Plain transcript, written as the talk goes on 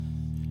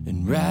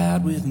and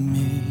ride with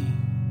me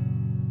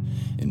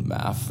in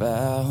my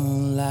foul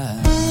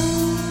life.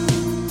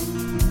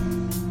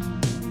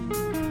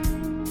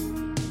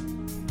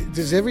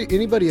 Does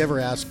anybody ever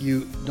ask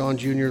you, Don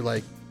Jr.,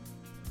 like,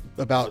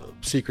 about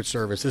Secret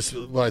Service? This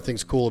is what I think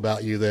is cool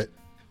about you, that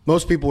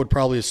most people would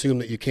probably assume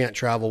that you can't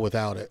travel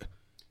without it.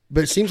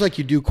 But it seems like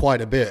you do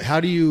quite a bit. How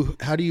do you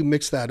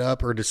mix that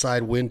up or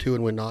decide when to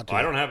and when not to? Well,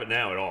 I don't have it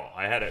now at all.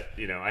 I had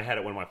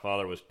it when my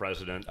father was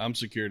president. I'm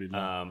security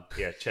now.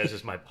 Ches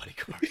is my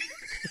bodyguard.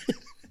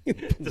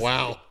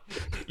 Wow.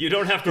 You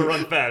don't have to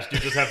run fast. You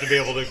just have to be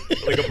able to,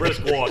 like a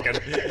brisk walk, and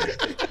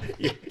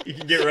you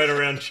can get right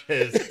around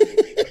Ches.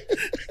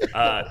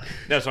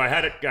 So I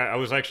had it. I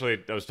was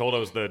told I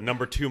was the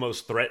number 2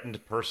 most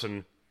threatened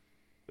person,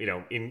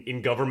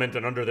 in government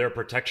and under their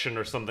protection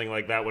or something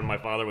like that when my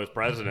father was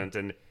president.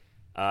 And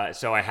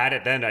so I had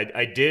it then.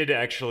 I did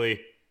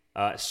actually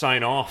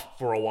sign off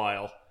for a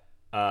while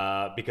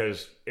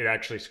because it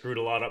actually screwed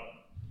a lot up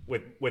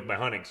with my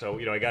hunting. So,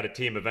 I got a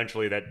team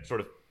eventually that sort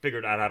of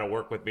figured out how to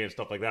work with me and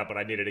stuff like that, but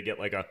I needed to get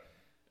like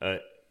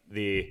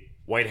the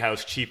White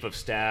House chief of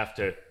staff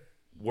to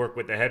work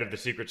with the head of the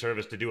Secret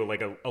Service to do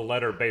a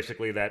letter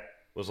basically that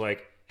was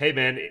like, hey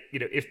man,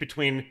 if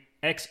between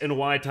X and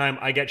Y time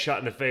I get shot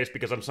in the face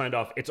because I'm signed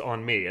off, it's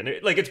on me. And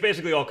it's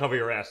basically all cover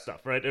your ass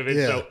stuff, right?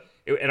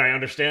 And I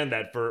understand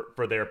that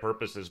for their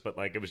purposes, but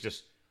it was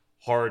just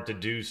hard to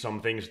do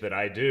some things that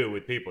I do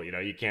with people.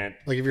 You can't,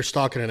 like, if you're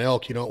stalking an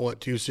elk, you don't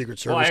want 2 Secret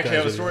Service guys. Well, I actually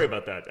have a story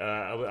about that.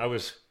 I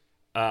was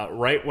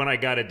right when I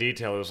got a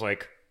detail. It was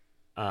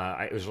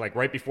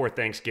right before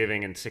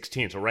Thanksgiving in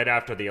 2016, so right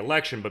after the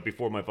election, but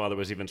before my father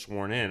was even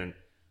sworn in. And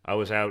I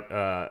was out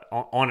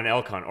on an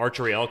elk hunt,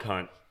 archery elk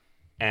hunt,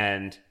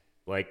 and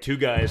 2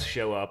 guys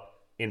show up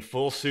in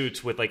full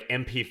suits with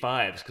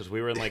MP5s because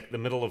we were in the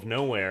middle of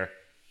nowhere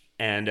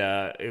and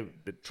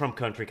the Trump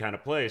country kind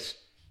of place.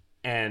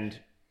 And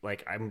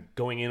I'm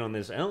going in on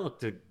this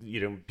elk to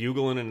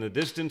bugling in the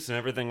distance and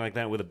everything like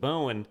that with a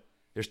bow, and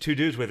there's 2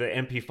 dudes with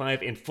an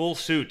MP5 in full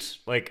suits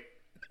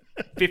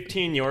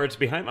 15 yards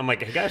behind. I'm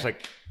like, hey guys,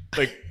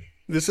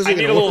 this isn't. I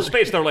need a little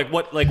space. They're like,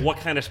 what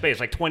kind of space?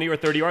 20 or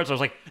 30 yards? I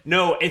was like,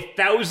 no,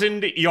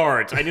 1,000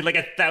 yards. I need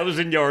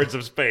 1,000 yards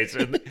of space.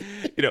 And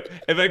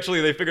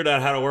eventually they figured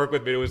out how to work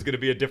with me. It was going to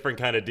be a different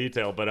kind of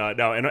detail, but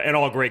no, and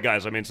all great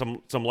guys. I mean,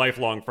 some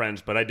lifelong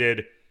friends. But I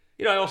did,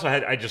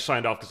 I just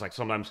signed off because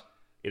sometimes,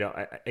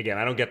 I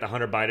don't get the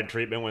Hunter Biden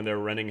treatment when they're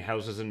renting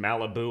houses in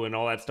Malibu and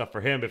all that stuff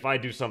for him. If I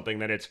do something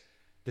that it's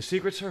the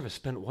Secret Service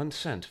spent 1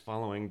 cent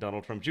following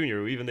Donald Trump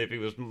Jr., even if he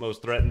was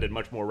most threatened and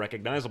much more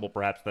recognizable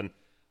perhaps than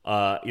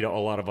a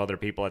lot of other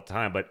people at the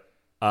time. But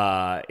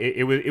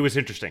it was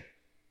interesting.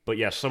 But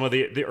yes, some of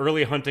the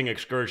early hunting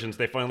excursions,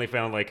 they finally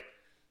found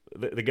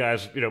the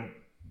guys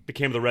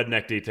became the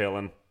redneck detail,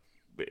 and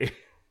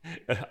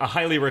a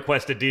highly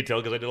requested detail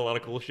because I did a lot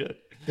of cool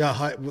shit.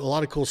 Yeah, a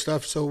lot of cool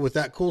stuff. So with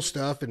that cool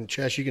stuff, and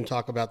Ches, you can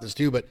talk about this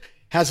too, but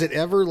has it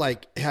ever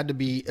had to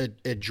be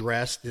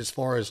addressed as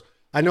far as,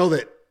 I know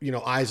that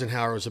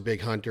Eisenhower was a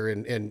big hunter,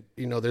 and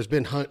there's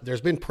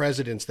been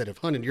presidents that have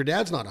hunted. Your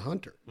dad's not a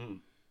hunter,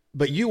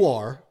 but you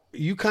are.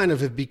 You kind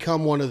of have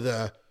become one of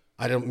the,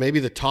 maybe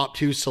the top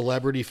 2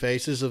 celebrity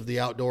faces of the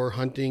outdoor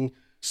hunting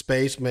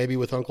space, maybe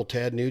with Uncle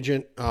Ted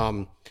Nugent.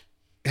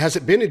 Has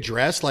it been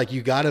addressed?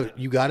 You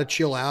gotta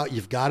chill out.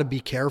 You've got to be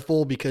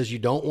careful because you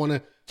don't want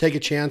to take a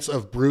chance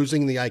of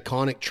bruising the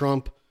iconic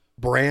Trump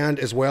brand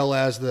as well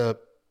as the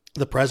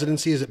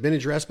presidency. Has it been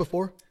addressed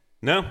before?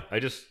 No, I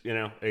just,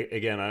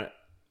 again,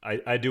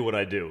 I do what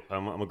I do.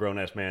 I'm a grown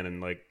ass man,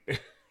 and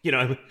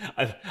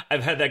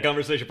I've had that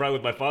conversation probably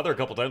with my father a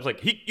couple times.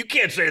 You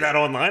can't say that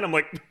online. I'm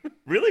like,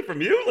 really,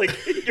 from you?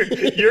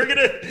 You're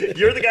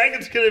the guy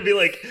that's gonna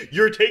be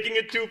you're taking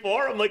it too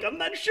far. I'm like, I'm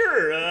not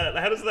sure.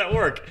 How does that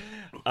work?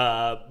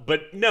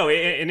 But no,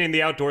 and in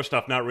the outdoor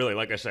stuff, not really.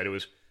 Like I said, it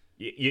was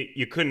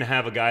you couldn't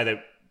have a guy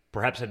that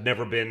perhaps had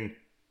never been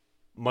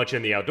much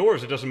in the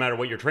outdoors. It doesn't matter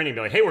what you're training.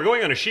 Be like, hey, we're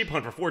going on a sheep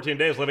hunt for 14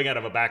 days, living out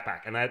of a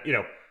backpack, and that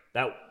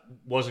that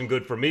wasn't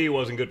good for me,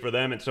 wasn't good for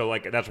them. And so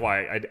that's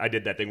why I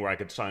did that thing where I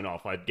could sign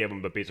off. I'd give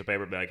them a piece of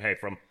paper and be like, hey,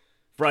 from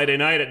Friday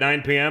night at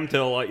 9 p.m.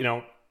 till,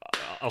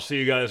 I'll see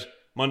you guys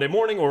Monday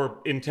morning or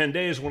in 10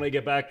 days when I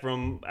get back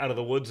from out of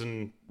the woods,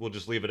 and we'll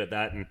just leave it at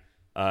that. And,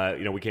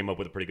 we came up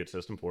with a pretty good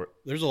system for it.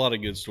 There's a lot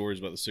of good stories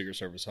about the Secret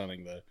Service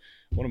hunting, though.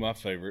 One of my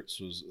favorites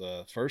was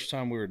the first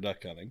time we were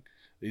duck hunting.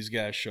 These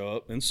guys show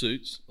up in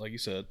suits, like you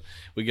said.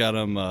 We got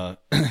them,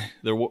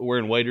 they're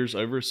wearing waders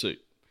over a suit.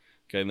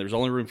 Okay, and there's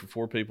only room for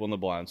 4 people in the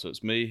blind, so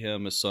it's me,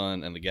 him, his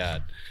son, and the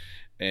guide.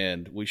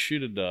 And we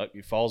shoot a duck.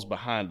 He falls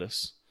behind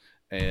us,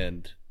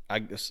 and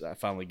I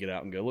finally get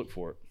out and go look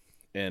for it.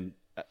 And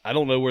I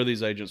don't know where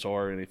these agents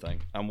are or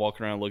anything. I'm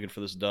walking around looking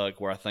for this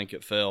duck where I think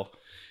it fell,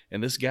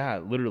 and this guy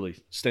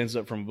literally stands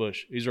up from a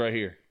bush. He's right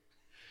here.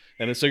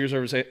 And the Secret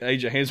Service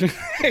agent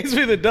hands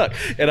me the duck.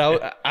 And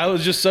I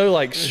was just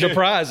so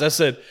surprised. I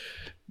said,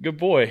 good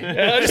boy.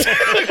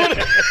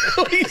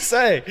 What do you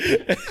say?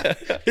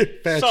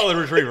 Solid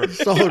retriever.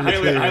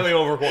 Highly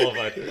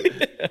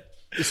overqualified.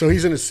 So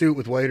he's in a suit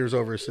with waiters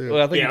over a suit.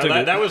 Well, I think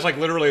that was like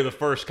literally the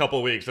first couple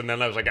of weeks, and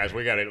then I was like, guys,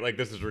 we got it. Like,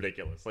 this is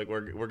ridiculous. Like,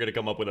 we're gonna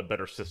come up with a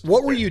better system.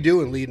 What were you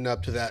doing leading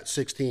up to that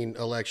 16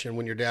 election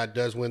when your dad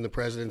does win the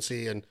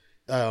presidency? And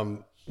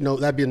no,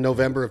 that'd be in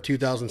November of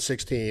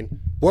 2016.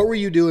 What were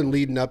you doing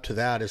leading up to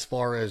that as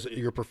far as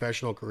your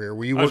professional career?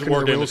 Were you I was working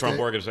working in in the Trump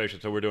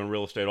organization, so we're doing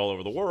real estate all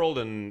over the world,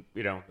 and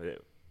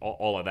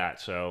all of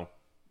that. So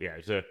yeah,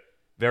 it's a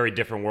very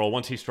different world.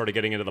 Once he started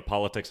getting into the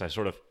politics, I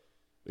sort of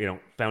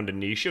found a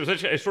niche.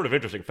 It's sort of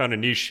interesting. Found a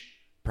niche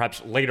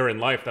perhaps later in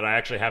life that I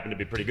actually happened to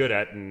be pretty good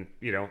at, and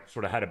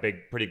sort of had a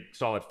pretty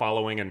solid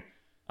following,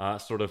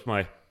 and sort of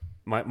my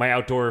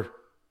outdoor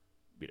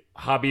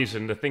hobbies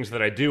and the things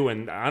that I do,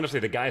 and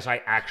honestly, the guys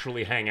I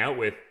actually hang out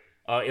with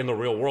in the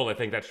real world, I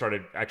think that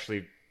started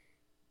actually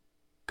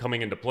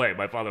coming into play.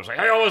 My father was like,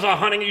 "Hey, I was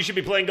hunting. You should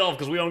be playing golf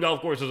because we own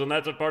golf courses, and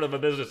that's a part of a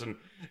business." And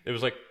it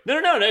was like,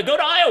 no, go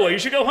to Iowa. You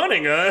should go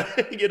hunting.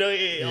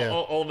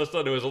 All of a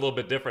sudden, it was a little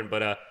bit different,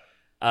 but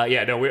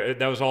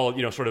that was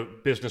all sort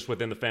of business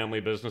within the family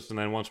business. And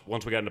then once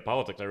we got into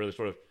politics, I really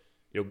sort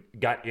of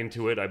got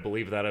into it. I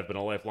believe that I've been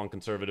a lifelong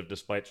conservative,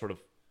 despite sort of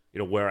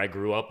where I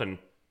grew up, and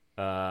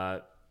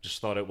just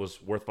thought it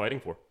was worth fighting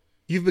for.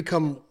 You've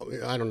become,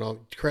 I don't know,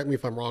 correct me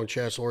if I'm wrong,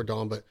 Chess or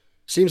Don, but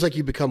seems like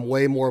you've become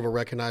way more of a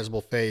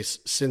recognizable face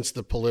since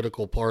the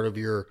political part of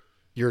your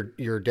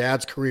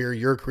dad's career,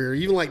 your career,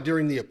 even like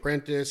during The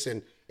Apprentice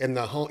and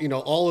the whole,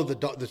 all of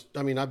the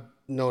I mean, I've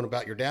known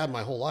about your dad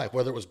my whole life,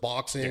 whether it was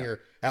boxing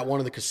or at one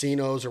of the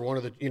casinos or one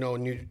of the,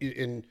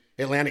 in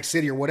Atlantic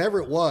City or whatever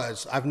it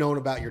was. I've known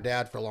about your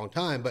dad for a long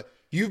time, but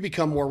you've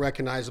become more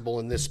recognizable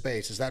in this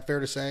space. Is that fair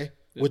to say?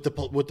 With the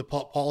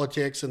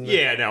politics and the...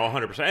 Yeah, no,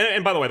 100%.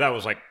 And by the way, that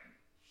was like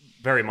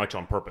very much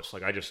on purpose.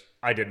 Like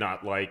I did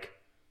not like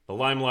the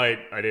limelight.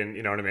 I didn't,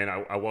 you know what I mean?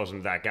 I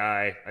wasn't that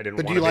guy. I didn't.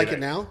 But do want you to like be it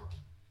now?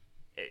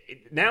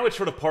 Now it's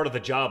sort of part of the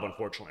job,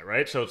 unfortunately,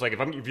 right? So it's like if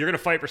you're going to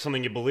fight for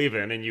something you believe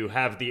in and you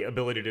have the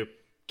ability to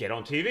get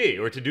on TV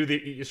or to do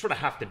you sort of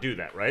have to do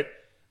that, right?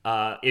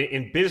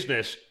 In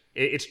business,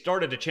 it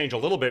started to change a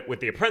little bit with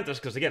The Apprentice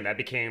because again, that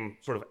became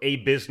sort of a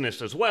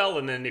business as well.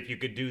 And then if you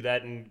could do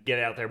that and get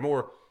out there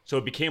more. So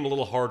it became a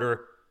little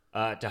harder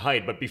to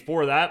hide. But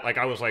before that, like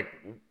I was like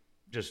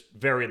just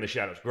very in the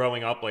shadows.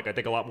 Growing up, like I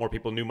think a lot more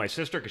people knew my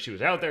sister because she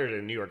was out there in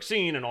the New York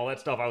scene and all that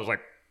stuff. I was like,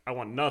 I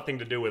want nothing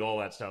to do with all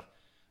that stuff.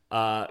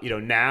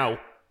 Now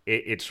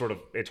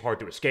it's hard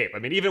to escape. I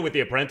mean, even with The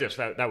Apprentice,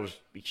 that was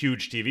a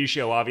huge TV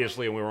show,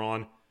 obviously, and we were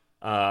on,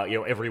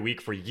 every week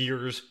for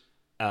years.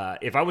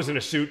 If I was in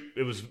a suit,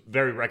 it was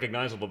very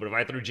recognizable. But if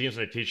I threw jeans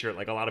and a t-shirt,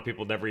 like a lot of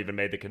people never even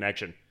made the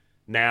connection.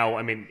 Now,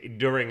 I mean,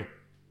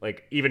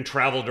 even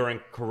travel during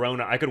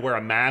Corona, I could wear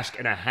a mask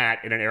and a hat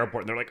in an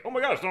airport, and they're like, "Oh my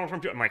gosh, Donald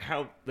Trump!" I'm like,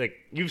 "How? Like,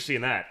 you've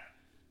seen that?"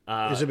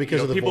 Is it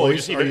because of the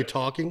voice? Are you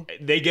talking?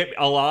 They get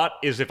a lot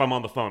is if I'm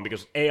on the phone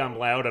because I'm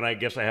loud and I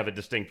guess I have a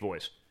distinct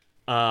voice.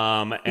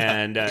 No, not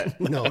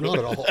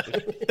at all.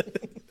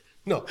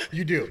 No,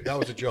 you do. That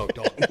was a joke,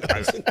 Don.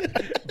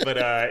 But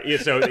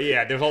there's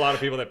a lot of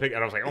people that pick,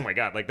 and I was like, "Oh my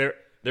god!" Like there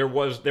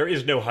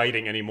is no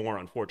hiding anymore,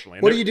 unfortunately.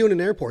 And what do you do in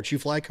airports? You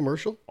fly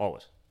commercial?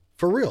 Always.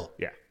 For real?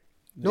 Yeah.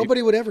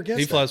 Nobody would ever guess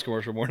He that. flies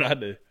commercial more than I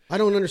do. I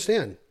don't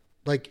understand.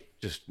 Like,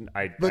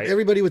 but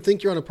everybody would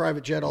think you're on a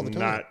private jet all the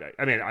time.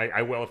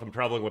 I will if I'm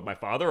traveling with my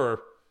father, or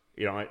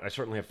I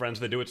certainly have friends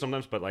that do it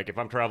sometimes. But like if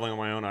I'm traveling on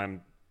my own,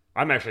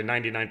 I'm actually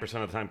 99%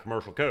 of the time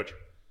commercial coach.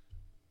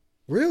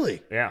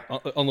 Really? Yeah.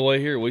 On the way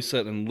here, we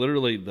sat in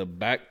literally the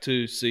back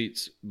two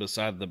seats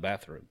beside the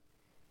bathroom.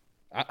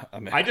 I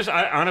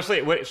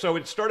honestly, so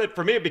it started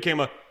for me.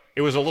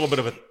 It was a little bit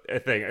of a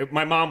thing.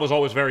 My mom was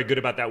always very good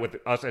about that with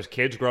us as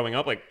kids growing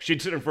up. Like she'd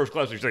sit in first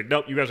class and she's like,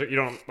 "Nope, you guys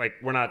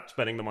we're not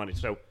spending the money."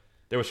 So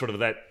there was sort of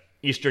that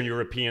Eastern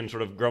European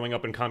sort of growing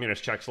up in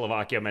communist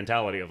Czechoslovakia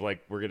mentality of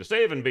like, we're going to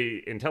save and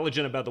be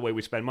intelligent about the way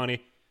we spend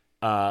money.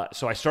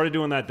 So I started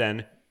doing that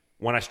then.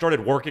 When I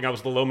started working, I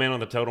was the low man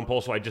on the totem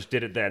pole, so I just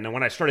did it then. And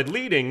when I started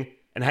leading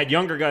and had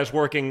younger guys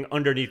working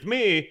underneath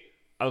me,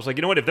 I was like,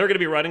 you know what? If they're going to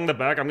be riding in the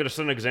back, I'm going to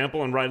set an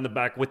example and ride in the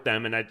back with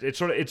them. And it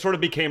sort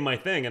of became my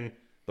thing. And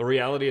the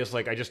reality is,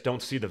 like, I just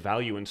don't see the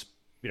value in, some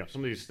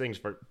of these things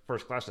for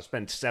first class to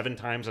spend 7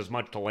 times as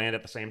much to land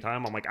at the same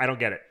time. I'm like, I don't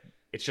get it.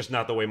 It's just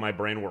not the way my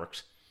brain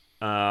works.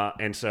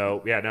 And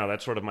so,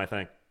 that's sort of my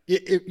thing.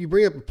 You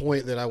bring up a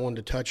point that I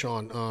wanted to touch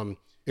on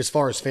as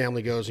far as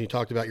family goes, and you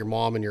talked about your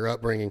mom and your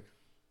upbringing.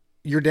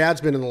 Your dad's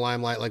been in the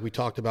limelight, like we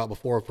talked about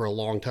before, for a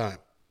long time.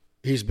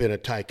 He's been a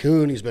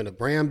tycoon. He's been a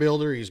brand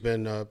builder. He's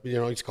been,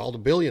 he's called a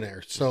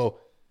billionaire. So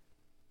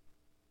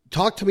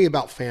talk to me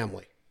about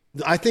family.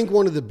 I think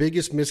one of the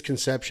biggest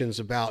misconceptions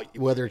about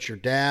whether it's your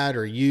dad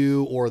or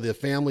you or the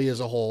family as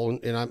a whole,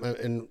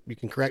 and you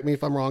can correct me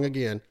if I'm wrong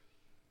again,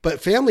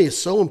 but family is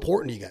so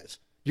important to you guys.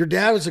 Your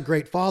dad is a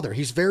great father.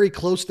 He's very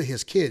close to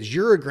his kids.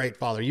 You're a great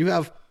father. You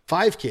have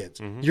 5 kids.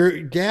 Mm-hmm.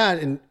 Your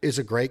dad is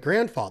a great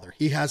grandfather.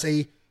 He has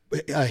a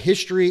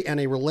history and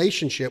a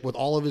relationship with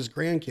all of his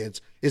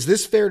grandkids. Is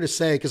this fair to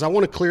say? Because I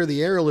want to clear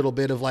the air a little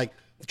bit of like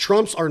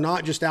Trumps are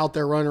not just out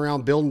there running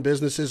around building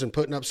businesses and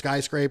putting up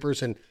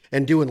skyscrapers and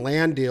doing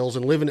land deals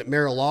and living at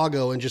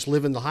Mar-a-Lago and just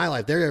living the high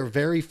life. They're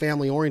very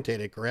family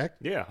orientated, correct?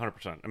 Yeah,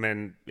 100%. I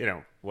mean,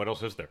 what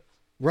else is there?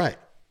 Right.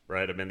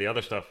 Right. I mean, the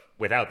other stuff,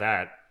 without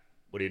that,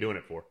 what are you doing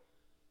it for?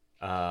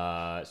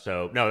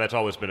 So no, that's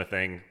always been a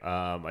thing.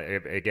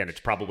 Again, it's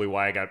probably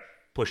why I got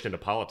pushed into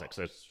politics.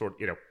 That's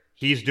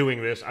he's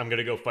doing this. I'm going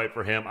to go fight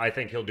for him. I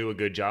think he'll do a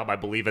good job. I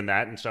believe in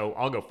that. And so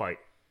I'll go fight.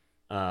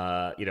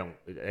 I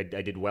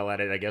did well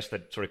at it. I guess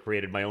that sort of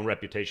created my own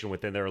reputation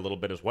within there a little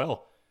bit as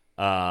well.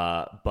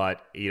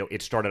 But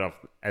it started off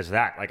as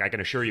that. Like, I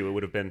can assure you, it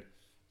would have been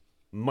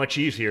much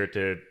easier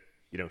to,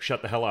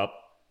 shut the hell up,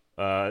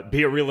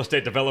 be a real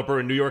estate developer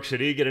in New York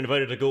City, get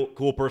invited to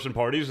cool person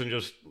parties, and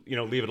just,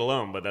 leave it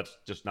alone. But that's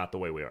just not the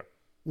way we are.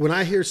 When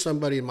I hear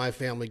somebody in my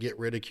family get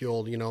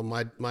ridiculed,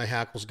 my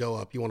hackles go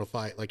up. You want to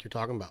fight, like you're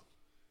talking about.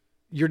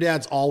 Your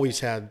dad's always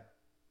had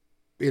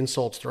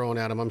insults thrown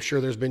at him. I'm sure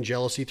there's been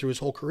jealousy through his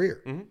whole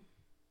career. Mm-hmm.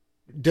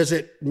 Does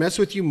it mess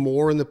with you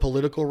more in the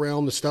political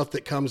realm, the stuff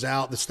that comes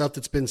out, the stuff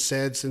that's been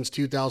said since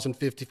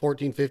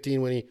 2014,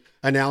 15, when he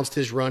announced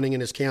his running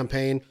and his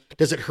campaign?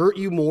 Does it hurt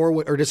you more,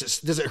 or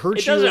does it hurt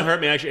you? It doesn't hurt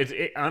me,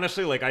 actually.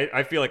 Honestly, like,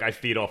 I feel like I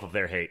feed off of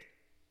their hate.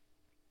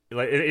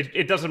 Like,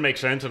 it doesn't make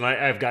sense, and I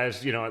have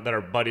guys, that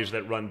are buddies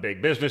that run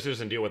big businesses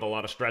and deal with a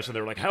lot of stress, and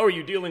they're like, how are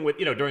you dealing with,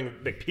 during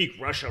the peak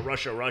Russia,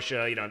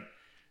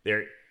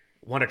 they're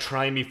want to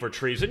try me for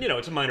treason.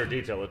 It's a minor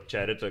detail,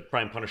 Chad. It's a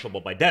crime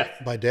punishable by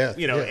death. By death.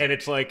 Yeah. And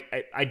it's like,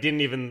 I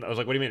was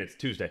like, what do you mean? It's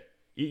Tuesday.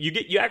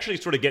 You actually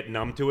sort of get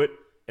numb to it.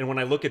 And when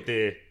I look at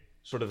the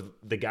sort of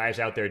the guys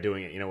out there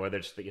doing it, whether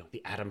it's the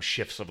Adam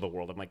Schiffs of the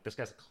world, I'm like, this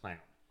guy's a clown.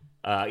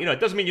 It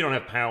doesn't mean you don't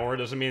have power. It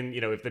doesn't mean,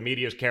 if the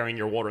media is carrying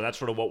your water, that's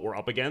sort of what we're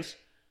up against.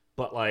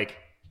 But like,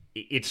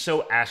 it's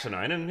so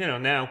asinine. And,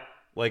 now,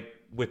 like,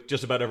 with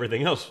just about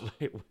everything else,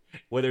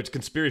 whether it's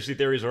conspiracy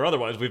theories or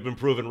otherwise, we've been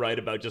proven right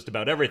about just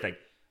about everything.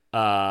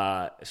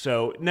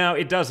 So no,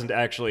 it doesn't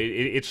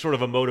actually. It's sort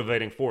of a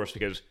motivating force,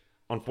 because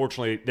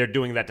unfortunately they're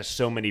doing that to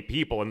so many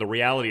people. And the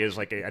reality is,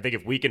 like, I think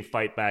if we can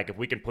fight back, if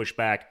we can push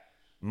back,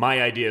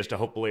 my idea is to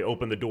hopefully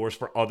open the doors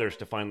for others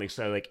to finally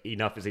say, like,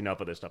 enough is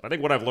enough of this stuff. I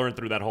think what I've learned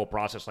through that whole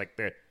process, like,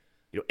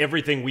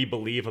 everything we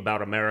believe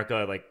about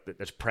America, like,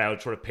 this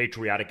proud sort of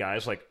patriotic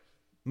guys, like,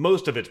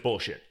 most of it's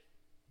bullshit.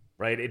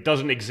 Right? It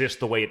doesn't exist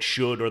the way it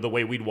should, or the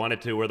way we'd want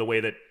it to, or the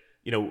way that,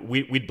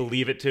 we'd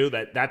believe it to.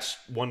 That's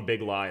one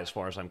big lie as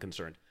far as I'm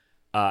concerned.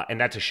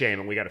 And that's a shame,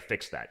 and we got to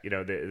fix that.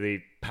 The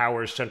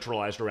power is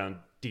centralized around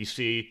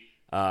D.C.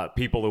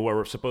 People who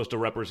are supposed to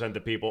represent the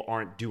people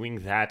aren't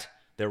doing that.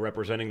 They're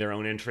representing their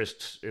own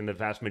interests in the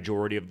vast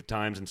majority of the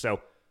times. And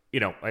so,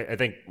 I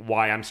think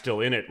why I'm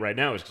still in it right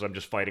now is because I'm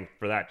just fighting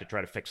for that, to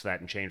try to fix that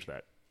and change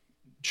that.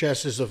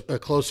 Chess is a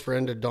close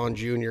friend of Don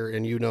Jr.,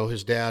 and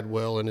his dad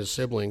well and his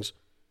siblings.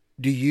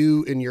 Do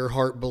you, in your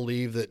heart,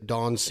 believe that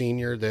Don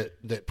Sr.,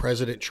 that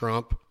President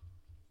Trump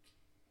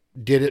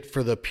did it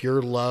for the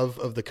pure love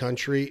of the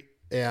country,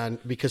 and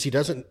because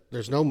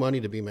there's no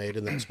money to be made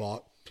in that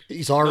spot?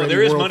 He's already. No,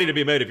 there is money to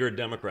be made if you're a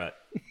Democrat.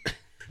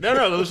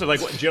 No, listen,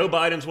 like, Joe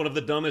Biden's one of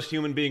the dumbest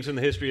human beings in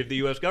the history of the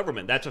U.S.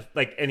 government.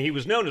 And he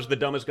was known as the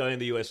dumbest guy in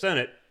the U.S.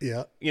 Senate.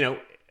 Yeah.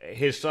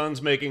 His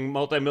son's making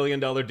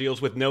multi-million-dollar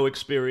deals with no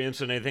experience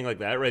and anything like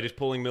that, right? He's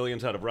pulling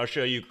millions out of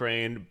Russia,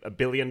 Ukraine, $1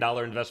 billion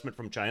investment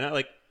from China,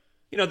 like.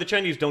 The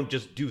Chinese don't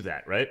just do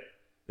that, right?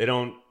 They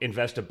don't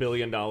invest $1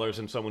 billion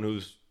in someone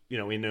who's, a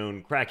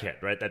known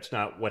crackhead, right? That's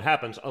not what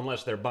happens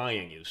unless they're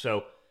buying you.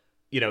 So,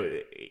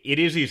 it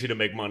is easy to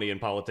make money in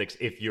politics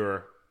if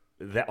you're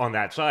on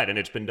that side, and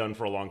it's been done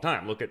for a long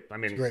time. Look at,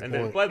 and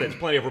then there's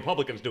plenty of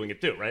Republicans doing it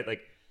too, right?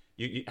 Like,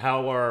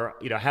 how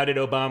did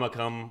Obama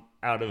come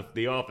out of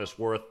the office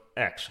worth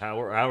X? How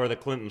are the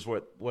Clintons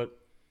worth what?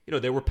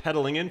 They were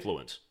peddling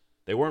influence.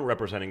 They weren't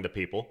representing the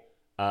people.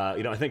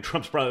 I think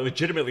Trump's probably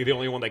legitimately the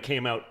only one that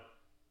came out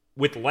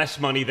with less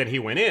money than he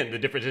went in. The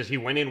difference is he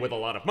went in with a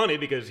lot of money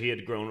because he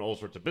had grown all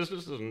sorts of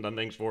businesses and done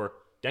things for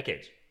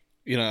decades.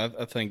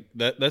 I think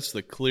that's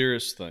the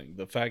clearest thing.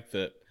 The fact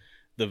that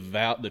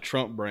the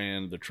Trump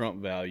brand, the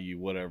Trump value,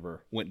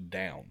 whatever, went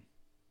down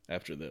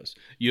after this.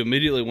 You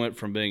immediately went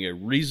from being a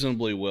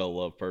reasonably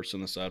well-loved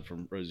person, aside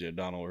from Rosie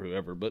O'Donnell or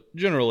whoever, but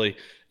generally,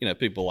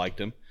 people liked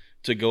him,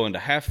 to going to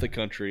half the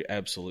country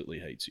absolutely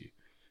hates you.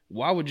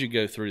 Why would you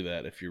go through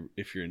that if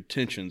your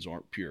intentions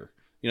aren't pure?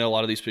 A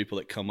lot of these people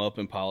that come up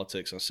in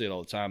politics, I see it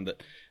all the time,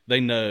 that they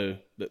know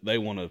that they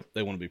want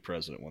to be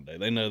president one day.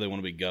 They know they want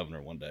to be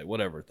governor one day,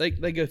 whatever. They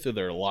go through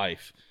their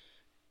life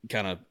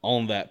kind of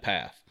on that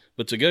path.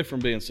 But to go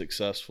from being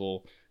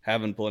successful,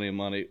 having plenty of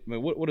money, I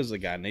mean, what does the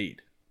guy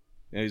need?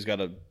 He's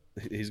got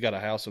a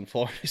house in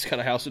Florida. He's got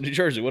a house in New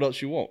Jersey. What else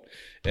you want?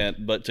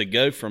 But to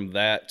go from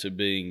that to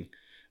being,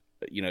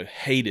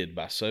 hated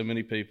by so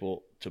many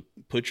people, to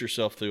put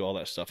yourself through all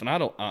that stuff. And I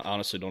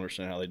honestly don't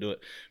understand how they do it.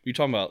 You're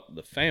talking about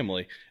the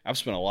family. I've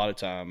spent a lot of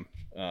time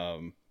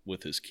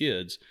with his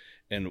kids.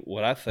 And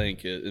what I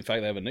think is, in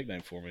fact, they have a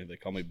nickname for me. They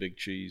call me Big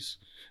Cheese.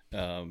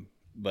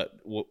 But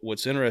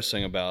what's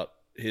interesting about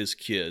his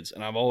kids,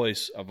 and I've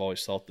always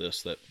thought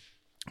this, that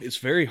it's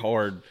very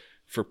hard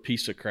for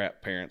piece of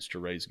crap parents to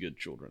raise good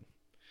children.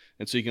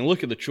 And so you can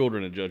look at the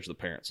children and judge the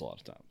parents a lot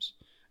of times.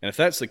 And if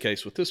that's the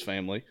case with this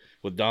family,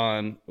 with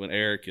Don, with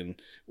Eric,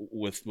 and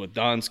with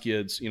Don's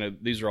kids, you know,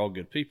 these are all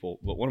good people.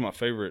 But one of my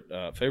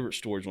favorite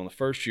stories, one of the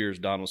first years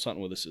Don was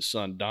hunting with us, his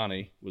son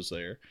Donnie was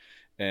there,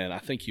 and I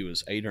think he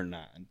was 8 or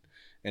 9.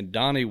 And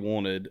Donnie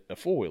wanted a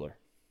 4-wheeler.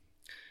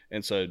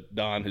 And so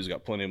Don, who's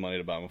got plenty of money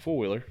to buy him a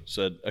 4-wheeler,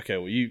 said, okay,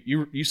 well,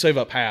 you save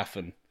up half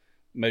and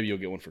maybe you'll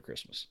get one for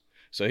Christmas.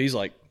 So he's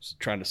like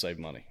trying to save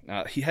money.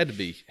 Now, he had to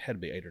be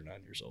 8 or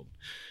 9 years old.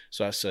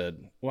 So I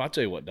said, well, I'll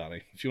tell you what,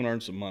 Donnie, if you want to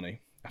earn some money,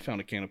 I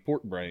found a can of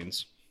pork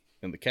brains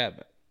in the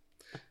cabinet,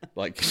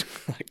 like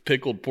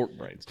pickled pork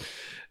brains.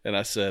 And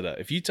I said,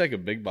 if you take a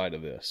big bite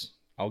of this,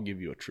 I'll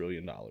give you $1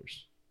 trillion.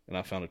 And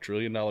I found $1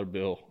 trillion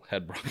bill,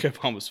 had Barack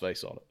Obama's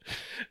face on it.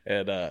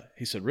 And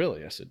he said,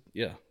 really? I said,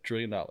 yeah, $1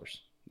 trillion.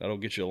 That'll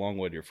get you a long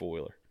way to your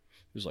 4-wheeler.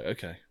 He was like,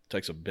 okay.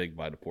 Takes a big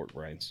bite of pork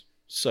brains.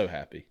 So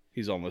happy.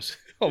 He's almost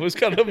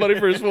got enough money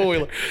for his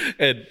 4-wheeler,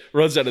 and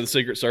runs out of the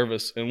Secret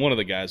Service. And one of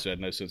the guys who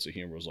had no sense of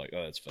humor was like,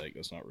 "Oh, that's fake.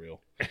 That's not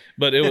real."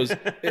 But it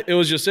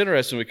was just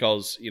interesting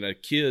because, you know,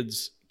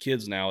 kids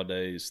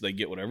nowadays, they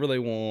get whatever they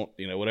want,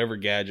 you know, whatever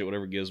gadget,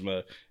 whatever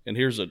gizmo. And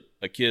here's a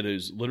kid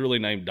who's literally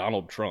named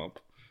Donald Trump,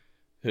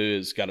 who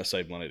has got to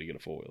save money to get a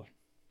 4-wheeler.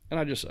 And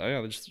I just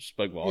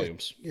spoke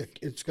volumes. Yeah,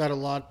 it's got a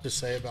lot to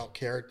say about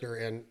character,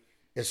 and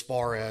as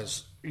far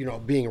as, you know,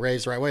 being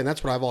raised the right way. And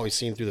that's what I've always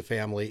seen through the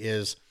family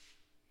is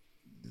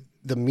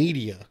the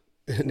media.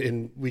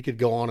 And we could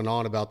go on and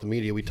on about the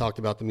media. We talked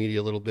about the media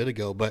a little bit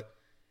ago, but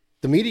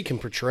the media can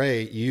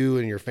portray you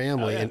and your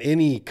family in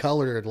any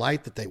color and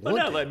light that they want.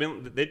 No, I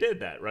mean, they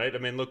did that, right? I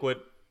mean, look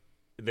what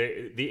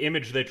the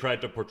image they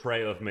tried to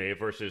portray of me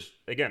versus,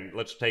 again,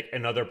 let's take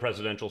another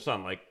presidential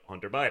son like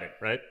Hunter Biden,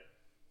 right?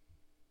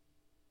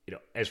 You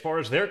know, as far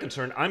as they're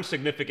concerned, I'm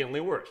significantly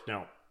worse.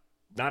 Now,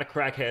 not a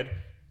crackhead,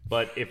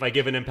 but if I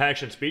give an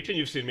impassioned speech, and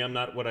you've seen me, I'm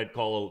not what I'd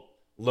call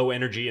a low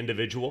energy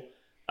individual.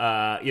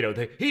 You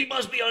know, he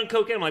must be on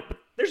cocaine. I'm like, but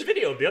there's a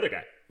video of the other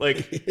guy.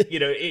 Like, you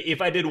know,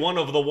 if I did one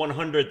of the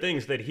 100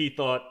 things that he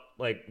thought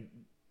like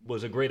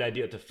was a great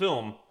idea to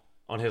film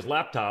on his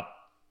laptop,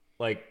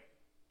 like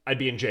I'd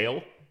be in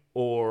jail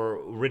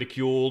or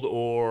ridiculed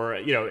or,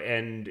 you know,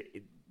 and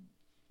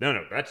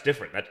no, that's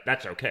different.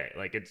 That's okay.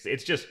 Like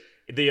it's just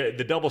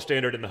the double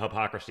standard and the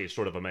hypocrisy is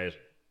sort of amazing.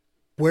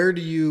 Where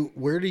do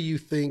you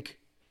think,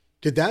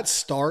 did that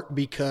start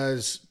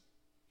because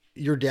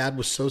your dad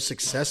was so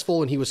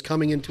successful and he was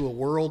coming into a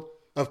world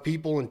of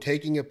people and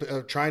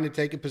trying to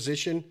take a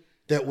position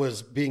that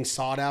was being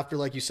sought after?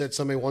 Like you said,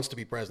 somebody wants to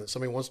be president,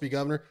 somebody wants to be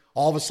governor.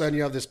 All of a sudden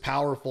you have this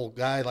powerful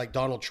guy like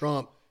Donald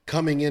Trump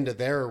coming into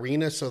their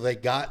arena, so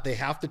they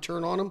have to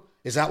turn on him.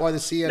 Is that why the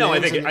CNN? No,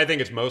 I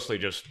think it's mostly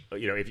just,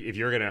 you know, if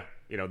you're gonna,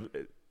 you know,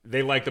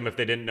 they liked him if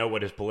they didn't know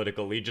what his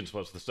political allegiance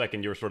was the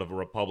second you're sort of a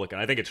Republican.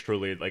 I think it's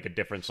truly like a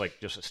difference,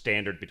 like just a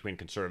standard between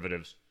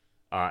conservatives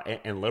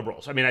and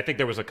liberals. I mean, I think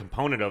there was a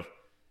component of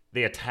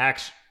the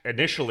attacks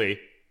initially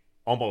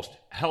almost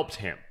helped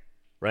him,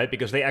 right?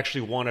 Because they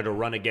actually wanted to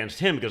run against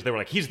him because they were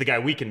like, he's the guy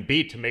we can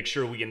beat to make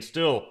sure we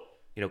instill,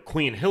 you know,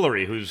 Queen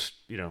Hillary, who's,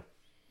 you know,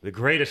 the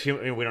greatest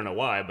human. I mean, we don't know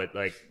why, but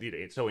like,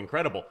 it's so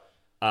incredible.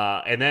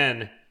 And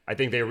then I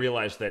think they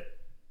realized that,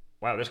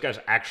 wow, this guy's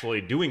actually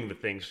doing the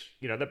things.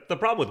 You know, the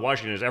problem with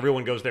Washington is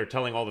everyone goes there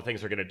telling all the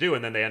things they're going to do,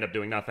 and then they end up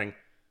doing nothing.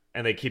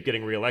 And they keep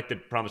getting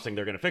reelected, promising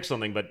they're going to fix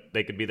something, but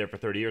they could be there for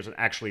 30 years and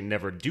actually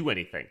never do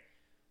anything.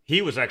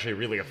 He was actually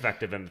really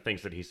effective in the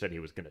things that he said he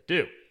was going to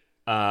do.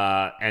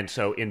 And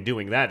so in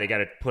doing that, they got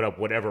to put up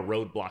whatever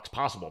roadblocks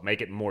possible,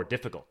 make it more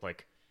difficult.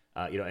 Like,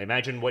 you know,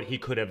 imagine what he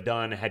could have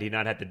done had he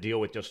not had to deal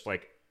with just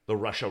like the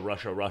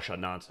Russia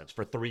nonsense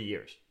for 3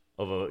 years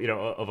of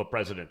a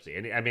presidency.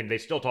 And I mean, they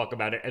still talk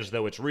about it as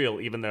though it's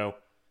real, even though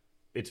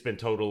it's been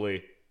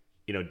totally,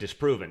 you know,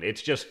 disproven.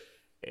 It's just,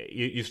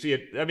 you see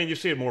it. I mean, you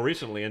see it more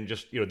recently in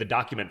just, you know, the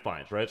document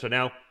finds, right? So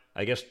now,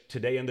 I guess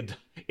today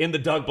in the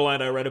Doug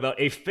Blind, I read about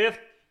a 5th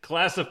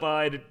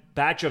classified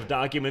batch of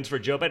documents for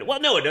Joe Biden.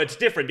 Well, no, it's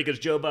different because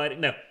Joe Biden.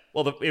 No,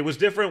 well, it was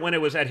different when it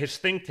was at his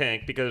think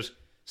tank because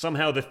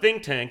somehow the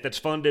think tank that's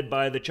funded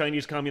by the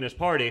Chinese Communist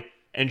Party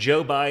and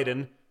Joe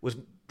Biden was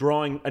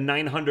drawing a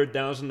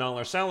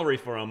 $900,000 salary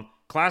for him.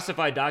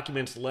 Classified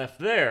documents left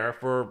there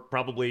for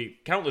probably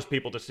countless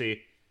people to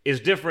see is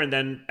different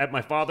than at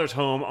my father's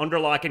home, under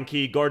lock and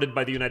key, guarded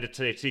by the United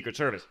States Secret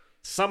Service.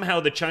 Somehow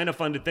the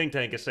China-funded think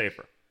tank is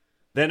safer.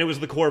 Then it was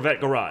the Corvette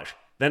garage.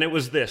 Then it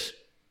was this.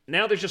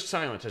 Now there's just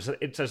silence.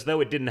 It's as though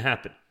it didn't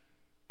happen.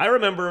 I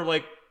remember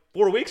like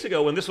 4 weeks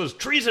ago when this was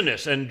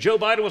treasonous and Joe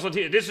Biden was on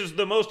TV. This is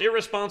the most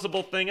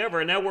irresponsible thing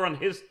ever. And now we're on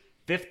his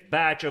 5th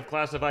batch of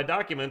classified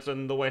documents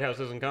and the White House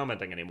isn't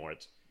commenting anymore.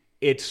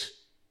 It's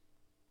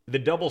the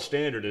double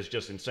standard is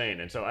just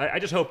insane. And so I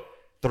just hope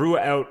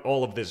throughout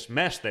all of this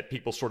mess that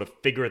people sort of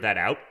figure that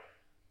out.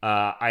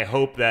 I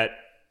hope that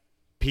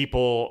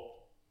people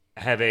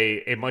have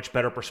a much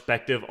better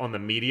perspective on the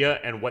media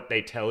and what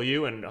they tell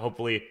you, and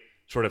hopefully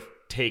sort of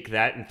take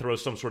that and throw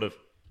some sort of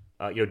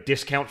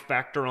discount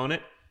factor on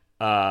it,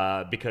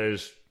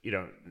 because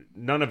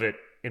none of it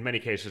in many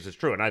cases is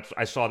true. And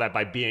I saw that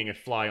by being a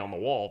fly on the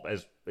wall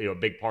as a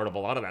big part of a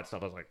lot of that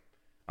stuff. I was like,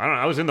 I don't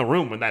know, I was in the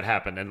room when that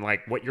happened, and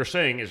like what you're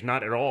saying is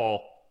not at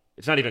all.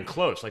 It's not even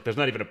close. Like there's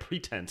not even a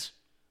pretense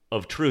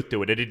of truth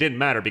to it. And it didn't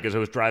matter because it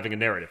was driving a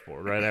narrative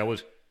forward,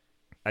 right?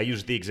 I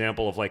used the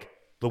example of like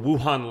the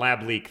Wuhan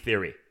lab leak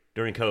theory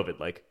during COVID.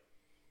 Like,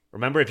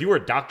 remember if you were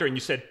a doctor and you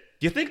said,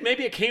 do you think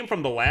maybe it came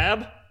from the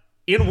lab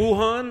in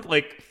Wuhan,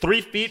 like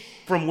 3 feet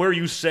from where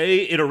you say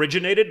it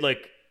originated?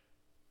 Like,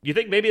 do you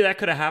think maybe that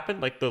could have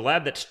happened? Like the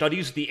lab that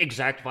studies the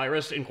exact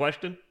virus in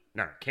question?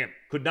 No,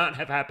 could not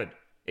have happened.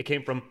 It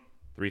came from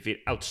 3 feet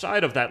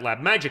outside of that lab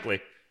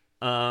magically,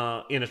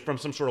 from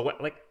some sort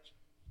of like.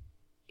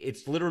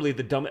 It's literally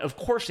the dumb. Of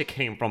course, it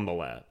came from the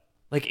lab.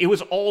 Like it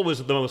was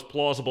always the most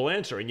plausible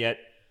answer, and yet,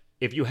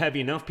 if you have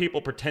enough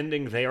people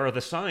pretending they are the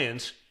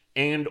science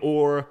and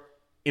or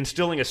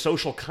instilling a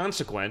social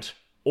consequence,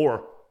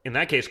 or in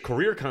that case,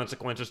 career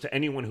consequences to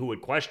anyone who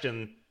would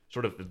question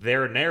sort of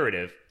their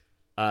narrative,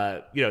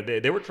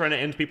 they were trying to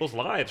end people's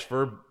lives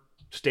for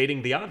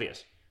stating the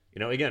obvious.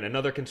 Again,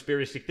 another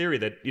conspiracy theory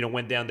that,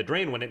 went down the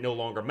drain when it no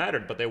longer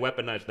mattered, but they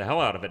weaponized the hell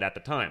out of it at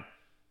the time.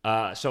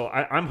 So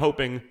I'm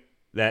hoping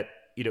that,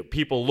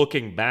 people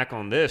looking back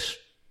on this,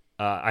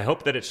 I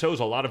hope that it shows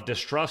a lot of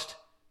distrust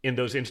in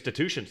those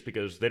institutions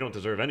because they don't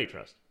deserve any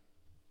trust.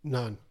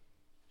 None.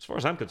 As far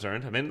as I'm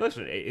concerned, I mean,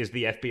 listen, is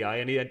the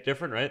FBI any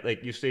different, right?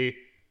 Like you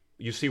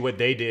see what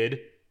they did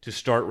to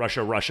start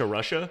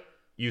Russia.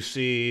 You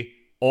see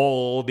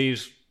all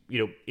these,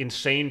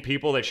 insane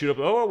people that shoot up.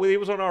 Oh, well, he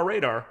was on our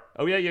radar.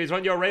 Oh yeah, he's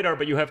on your radar,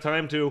 but you have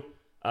time to,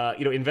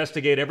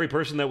 investigate every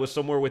person that was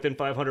somewhere within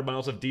 500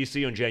 miles of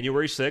DC on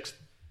January 6th.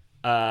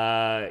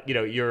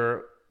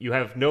 You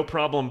have no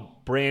problem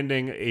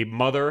branding a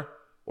mother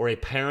or a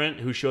parent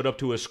who showed up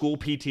to a school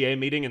PTA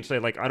meeting and say,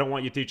 like, I don't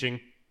want you teaching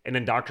and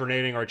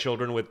indoctrinating our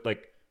children with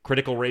like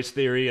critical race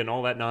theory and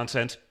all that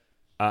nonsense.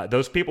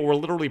 Those people were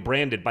literally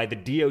branded by the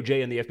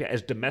DOJ and the FBI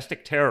as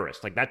domestic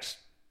terrorists. Like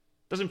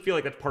doesn't feel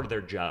like that's part of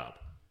their job.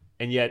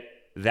 And yet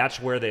that's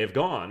where they've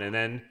gone. And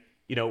then,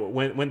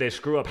 when they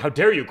screw up, how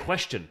dare you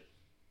question?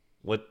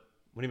 What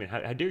do you mean?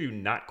 How dare you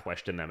not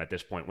question them at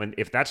this point?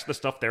 If that's the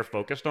stuff they're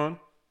focused on,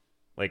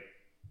 like,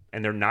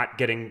 and they're not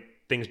getting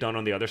things done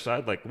on the other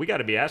side, like we got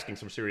to be asking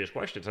some serious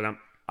questions. And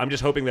I'm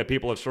just hoping that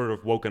people have sort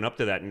of woken up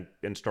to that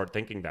and start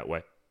thinking that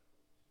way.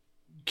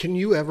 Can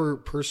you ever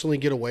personally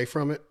get away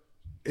from it?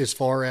 As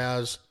far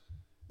as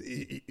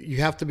you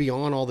have to be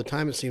on all the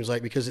time, it seems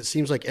like, because it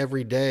seems like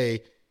every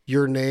day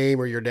your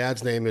name or your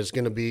dad's name is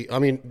going to be, I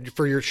mean,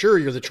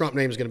 the Trump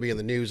name is going to be in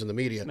the news and the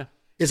media. No.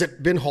 Has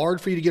it been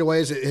hard for you to get away?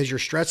 Has your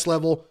stress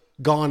level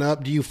gone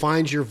up? Do you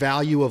find your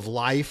value of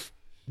life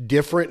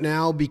different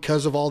now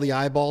because of all the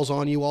eyeballs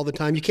on you all the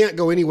time? You can't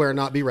go anywhere and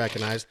not be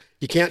recognized.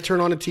 You can't turn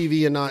on a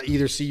TV and not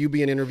either see you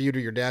being interviewed or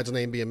your dad's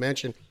name being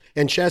mentioned.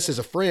 And Chess, as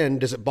a friend,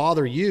 does it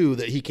bother you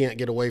that he can't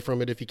get away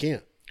from it if he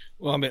can't?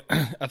 Well, I mean,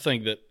 I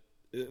think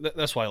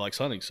that's why he likes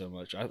hunting so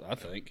much. I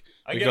think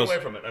I get away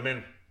from it. I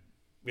mean,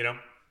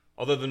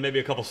 other than maybe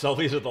a couple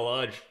selfies at the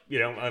lodge,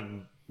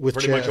 I'm with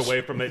pretty Chess. Much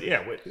away from it.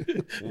 Yeah, with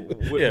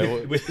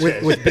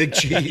big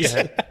cheese.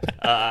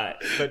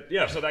 But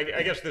yeah, so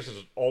I guess this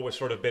has always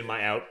sort of been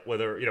my out.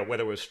 Whether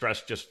it was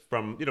stress just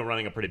from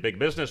running a pretty big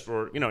business,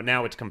 or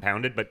now it's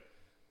compounded. But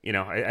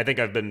I think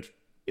I've been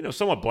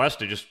somewhat blessed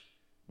to just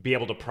be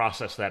able to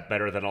process that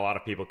better than a lot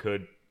of people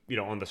could.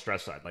 On the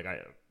stress side, like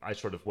I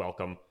sort of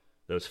welcome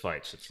those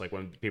fights. It's like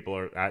when people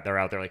are out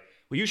there like,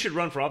 well, you should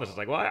run for office. It's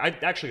like, well, I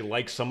actually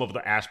like some of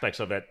the aspects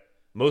of it.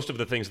 Most of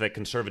the things that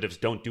conservatives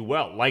don't do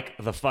well, like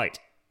the fight.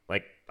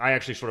 Like I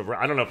actually sort of,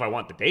 I don't know if I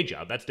want the day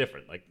job. That's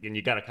different. Like, and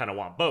you got to kind of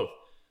want both.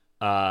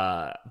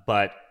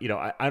 But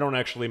I don't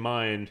actually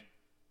mind,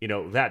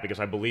 that because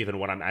I believe in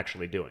what I'm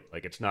actually doing.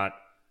 Like it's not,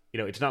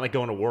 it's not like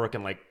going to work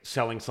and like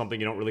selling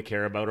something you don't really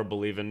care about or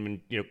believe in. And,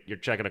 you're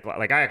checking a clock.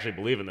 Like I actually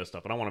believe in this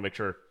stuff, and I want to make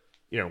sure.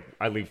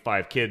 I leave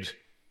 5 kids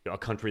a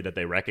country that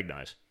they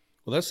recognize.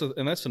 Well,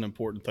 that's an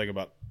important thing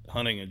about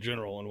hunting in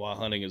general, and why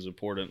hunting is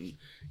important, and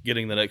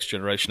getting the next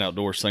generation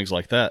outdoors, things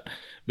like that.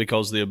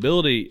 Because the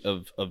ability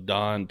of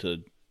Don to,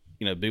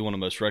 be one of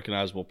the most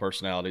recognizable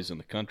personalities in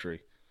the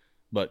country,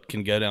 but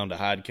can go down to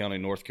Hyde County,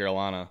 North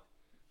Carolina,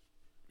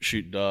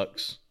 shoot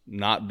ducks,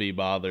 not be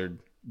bothered,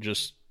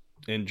 just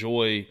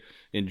enjoy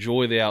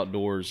the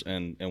outdoors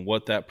and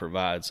what that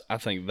provides. I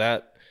think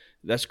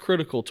that's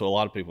critical to a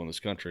lot of people in this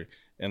country.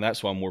 And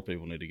that's why more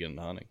people need to get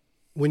into hunting.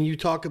 When you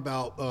talk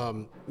about,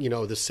 the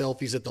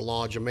selfies at the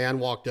lodge, a man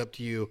walked up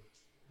to you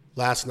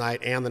last night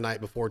and the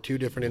night before, 2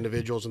 different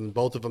individuals, and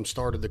both of them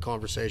started the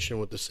conversation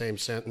with the same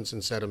sentence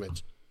and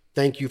sentiments.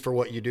 Thank you for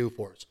what you do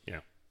for us.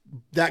 Yeah.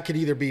 That could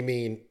either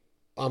mean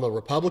I'm a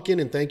Republican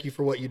and thank you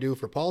for what you do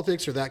for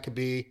politics, or that could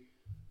be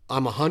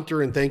I'm a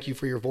hunter and thank you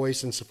for your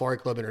voice in Safari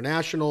Club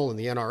International and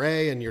the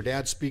NRA, and your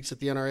dad speaks at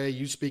the NRA.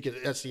 You speak at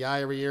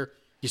SCI every year.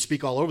 You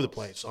speak all over the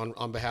place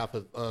on behalf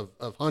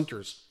of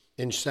hunters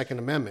in Second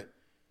Amendment.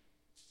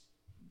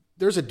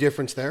 There's a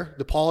difference there,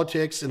 the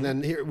politics, and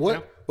then here,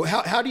 what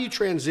How do you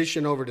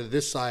transition over to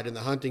this side in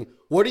the hunting?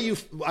 What do you,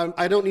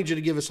 I don't need you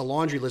to give us a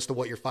laundry list of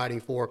what you're fighting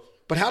for,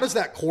 but how does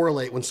that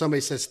correlate when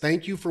somebody says,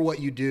 thank you for what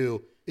you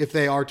do, if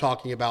they are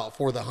talking about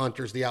for the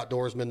hunters, the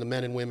outdoorsmen, the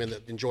men and women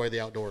that enjoy the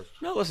outdoors?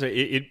 No, listen,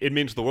 it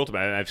means the world to me.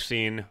 I've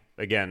seen,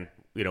 again,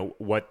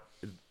 what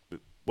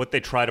they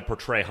try to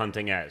portray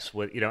hunting as.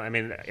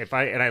 If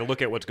I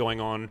look at what's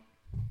going on,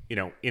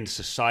 in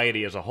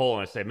society as a whole,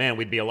 and I say, man,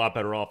 we'd be a lot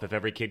better off if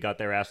every kid got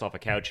their ass off a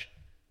couch,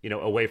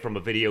 away from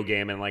a video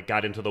game and like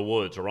got into the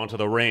woods or onto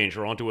the range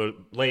or onto a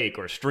lake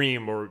or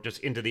stream or just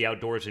into the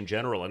outdoors in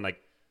general. And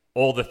like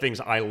all the things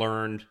I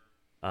learned,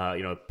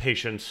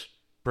 patience,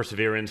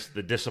 perseverance,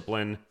 the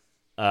discipline,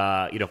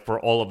 for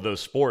all of those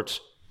sports.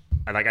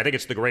 And like, I think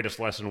it's the greatest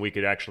lesson we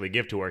could actually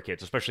give to our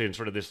kids, especially in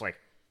sort of this like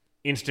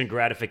instant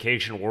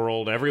gratification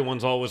world.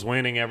 Everyone's always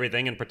winning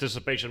everything and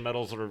participation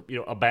medals are,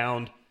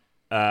 abound.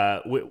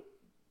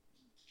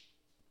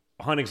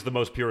 Hunting's the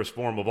most purest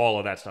form of all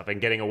of that stuff,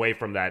 and getting away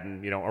from that,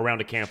 and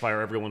around a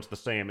campfire everyone's the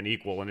same and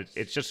equal, and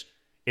it's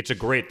a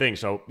great thing.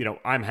 So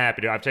I'm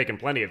happy to. I've taken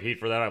plenty of heat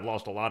for that. I've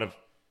lost a lot of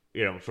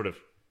sort of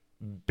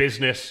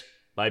business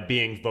by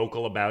being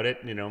vocal about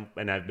it,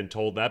 and I've been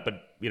told that.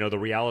 But the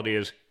reality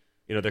is,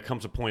 there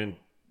comes a point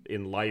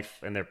in life,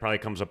 and there probably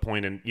comes a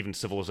point in even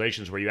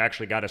civilizations where you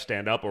actually got to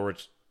stand up, or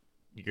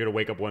you're gonna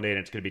wake up one day and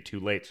it's gonna be too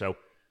late. So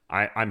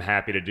I'm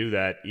happy to do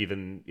that,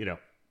 even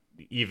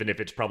if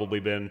it's probably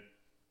been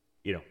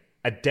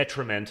a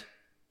detriment,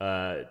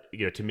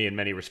 to me in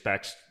many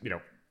respects,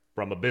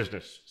 from a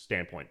business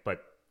standpoint.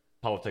 But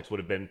politics would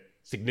have been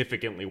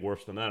significantly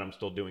worse than that. I'm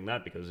still doing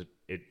that because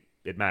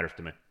it matters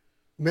to me.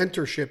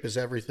 Mentorship is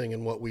everything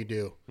in what we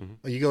do.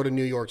 Mm-hmm. You go to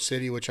New York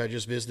City, which I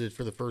just visited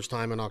for the first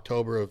time in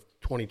October of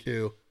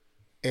 22,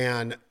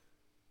 and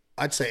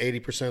I'd say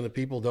 80% of the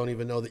people don't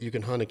even know that you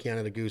can hunt a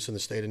Canada goose in the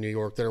state of New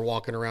York that are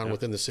walking around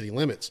within the city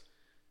limits.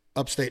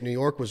 Upstate New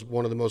York was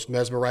one of the most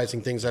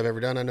mesmerizing things I've ever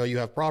done. I know you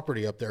have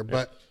property up there,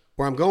 but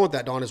where I'm going with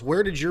that, Don, is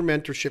where did your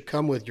mentorship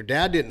come with? Your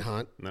dad didn't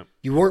hunt. No.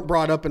 You weren't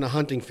brought up in a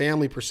hunting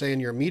family per se in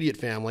your immediate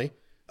family.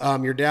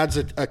 Your dad's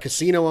a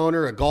casino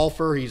owner, a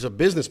golfer. He's a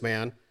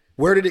businessman.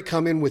 Where did it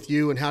come in with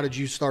you, and how did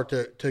you start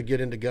to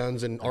get into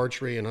guns and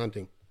archery and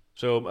hunting?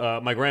 So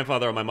my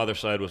grandfather on my mother's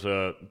side was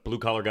a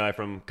blue-collar guy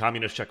from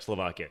communist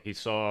Czechoslovakia. He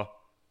saw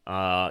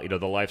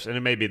the lives, and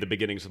it may be the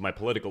beginnings of my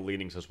political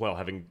leanings as well,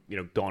 having,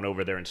 gone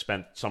over there and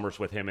spent summers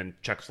with him in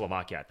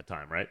Czechoslovakia at the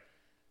time, right?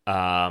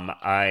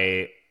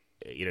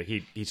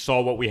 He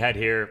saw what we had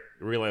here,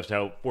 realized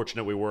how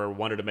fortunate we were,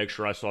 wanted to make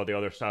sure I saw the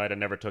other side. I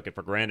never took it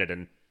for granted.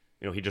 And,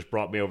 he just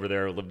brought me over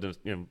there, lived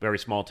in a very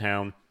small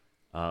town,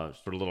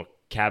 sort of little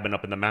cabin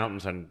up in the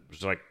mountains, and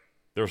was like,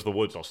 there's the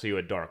woods, I'll see you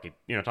at dark.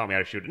 He, taught me how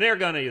to shoot an air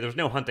gun. There's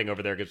no hunting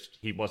over there because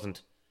he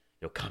wasn't,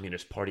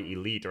 Communist Party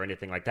elite or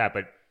anything like that,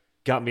 but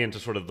got me into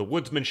sort of the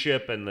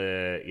woodsmanship and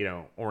the,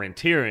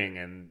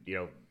 orienteering and,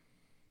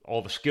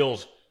 all the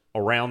skills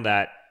around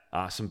that,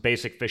 some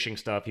basic fishing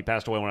stuff. He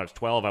passed away when I was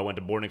 12. I went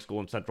to boarding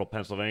school in central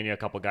Pennsylvania. A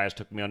couple of guys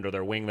took me under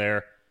their wing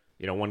there.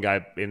 One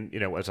guy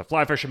as a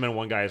fly fisherman,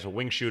 one guy as a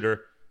wing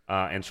shooter,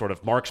 and sort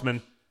of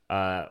marksman.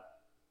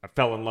 I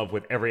fell in love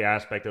with every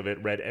aspect of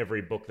it, read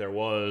every book there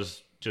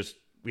was, just,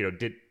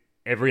 did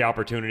every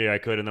opportunity I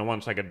could. And then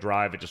once I could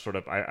drive, it just sort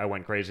of, I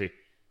went crazy.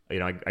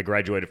 I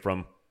graduated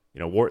from,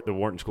 the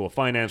Wharton School of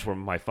Finance, where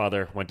my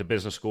father went to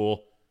business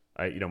school.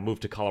 I,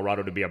 moved to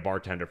Colorado to be a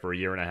bartender for a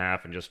year and a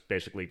half and just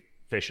basically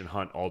fish and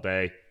hunt all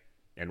day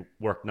and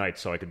work nights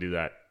so I could do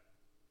that.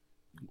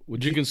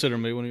 Would you consider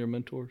me one of your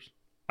mentors?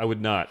 I would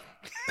not.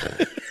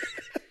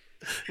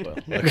 Well,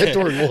 okay.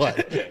 Mentor in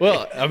what?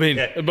 Well, I mean,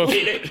 before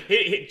you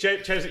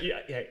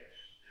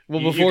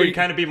can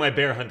kind of be my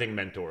bear hunting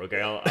mentor.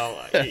 Okay, I'll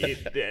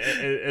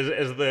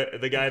as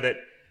the guy that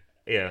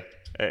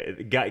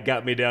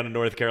got me down to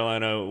North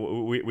Carolina.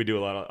 We do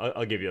a lot.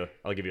 I'll give you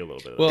a little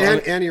bit.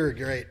 Well, and you're a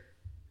great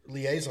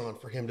liaison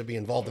for him to be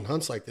involved in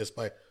hunts like this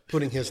by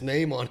putting his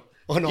name on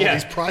all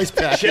these prize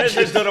packages. Chez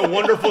has done a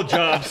wonderful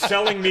job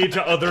selling me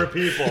to other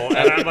people, and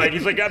I'm like,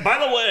 he's like, by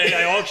the way,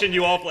 I auctioned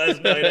you off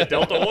last night at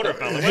Delta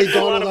Waterfowl. Hey,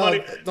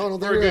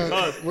 Donald,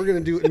 we're gonna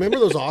do. Remember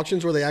those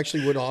auctions where they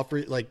actually would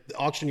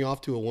auction you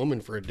off to a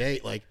woman for a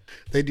date? Like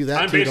they do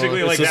that. I'm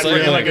basically like that,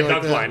 like a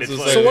duck blind.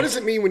 So what does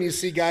it mean when you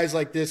see guys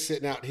like this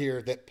sitting out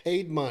here that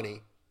paid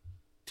money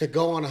to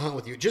go on a hunt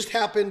with you? It just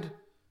happened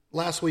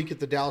last week at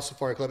the Dallas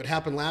Safari Club. It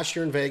happened last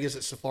year in Vegas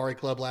at Safari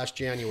Club last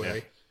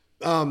January.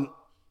 Yeah.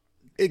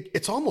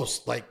 It's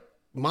almost like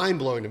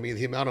mind-blowing to me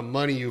the amount of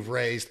money you've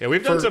raised for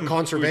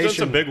conservation. We've done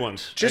some big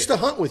ones. Just to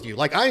hunt with you.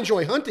 Like, I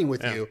enjoy hunting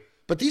with you,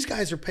 but these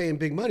guys are paying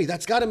big money.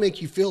 That's got to make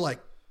you feel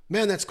like,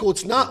 man, that's cool.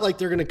 It's not like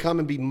they're going to come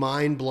and be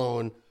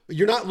mind-blown.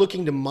 You're not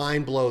looking to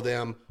mind-blow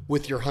them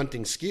with your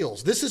hunting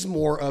skills. This is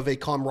more of a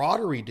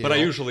camaraderie deal. But I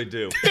usually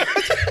do.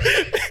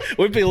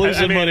 We'd be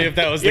losing money if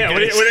that was the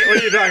case. What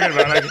are you talking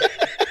about?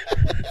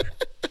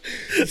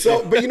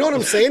 So, but you know what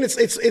I'm saying?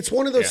 It's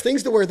one of those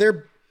things to where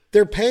they're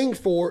paying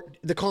for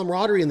the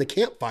camaraderie and the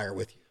campfire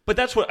with you. But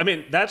that's what I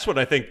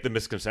think the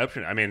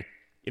misconception. I mean,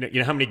 you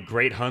know how many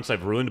great hunts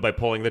I've ruined by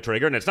pulling the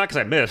trigger, and it's not because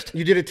I missed.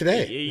 You did it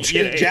today.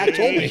 Jack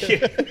told me.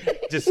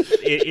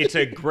 It's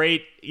a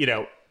great,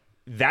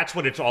 that's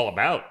what it's all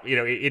about.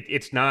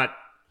 It's not,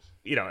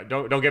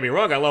 don't get me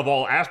wrong. I love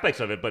all aspects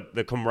of it, but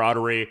the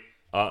camaraderie,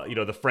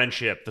 the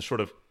friendship, the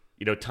sort of,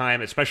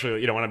 time,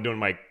 especially, when I'm doing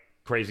my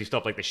crazy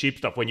stuff like the sheep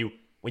stuff, when you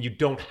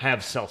don't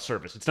have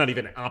self-service, it's not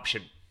even an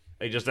option.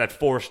 Just that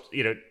forced,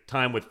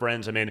 time with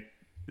friends. I mean,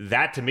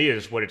 that to me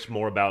is what it's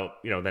more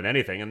about, than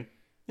anything. And,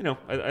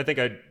 I think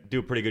I do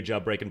a pretty good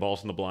job breaking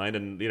balls in the blind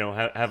and,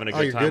 having a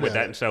good time with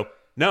that. And so,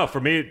 no,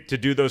 for me to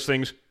do those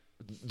things,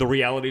 the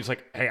reality is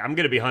like, hey, I'm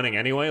going to be hunting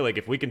anyway. Like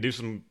if we can do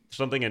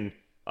something and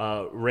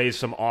raise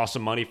some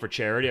awesome money for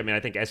charity. I mean, I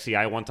think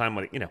SCI one time,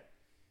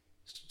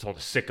 told a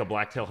Sitka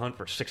blacktail hunt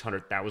for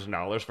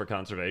 $600,000 for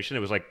conservation.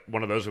 It was like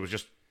one of those, it was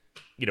just,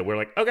 we're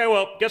like, okay,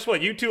 well, guess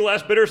what? You two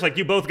last bidders, like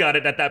you both got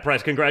it at that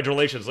price.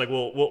 Congratulations. Like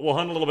we'll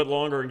hunt a little bit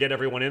longer and get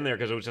everyone in there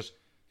because it was just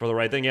for the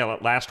right thing. Yeah,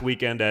 last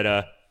weekend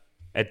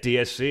at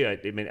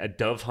DSC, I mean, a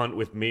dove hunt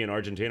with me in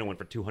Argentina went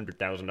for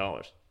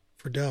 $200,000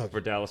 for dove, for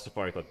Dallas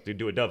Safari Club to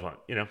do a dove hunt.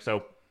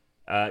 So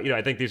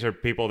I think these are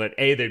people that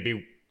they'd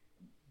be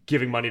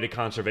giving money to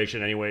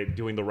conservation anyway,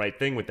 doing the right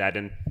thing with that.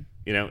 And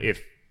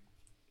if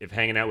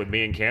hanging out with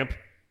me in camp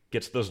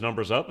gets those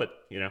numbers up, but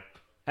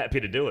happy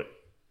to do it.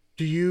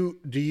 Do you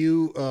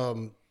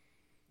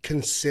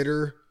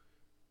consider?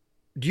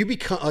 Do you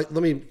become? Let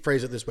me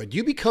phrase it this way: do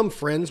you become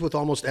friends with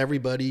almost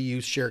everybody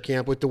you share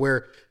camp with, to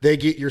where they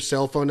get your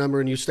cell phone number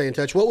and you stay in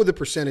touch? What would the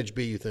percentage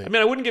be, you think? I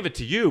mean, I wouldn't give it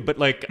to you, but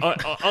like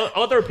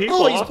other people.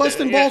 Oh, he's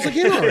busting balls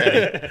again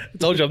already. I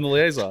told you I'm the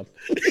liaison.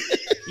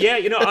 Yeah,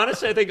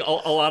 honestly, I think a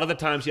lot of the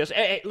times, yes.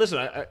 Hey,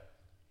 listen,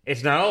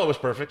 it's not always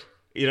perfect.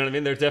 You know what I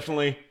mean? There's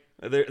definitely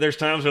there's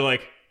times where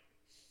like,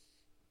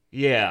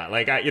 yeah,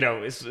 like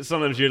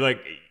sometimes you're like,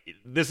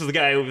 this is the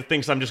guy who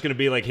thinks I'm just going to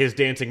be like his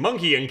dancing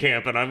monkey in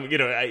camp, and I'm,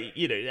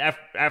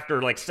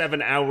 after like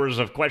 7 hours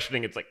of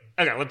questioning, it's like,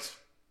 okay,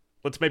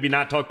 let's maybe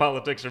not talk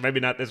politics or maybe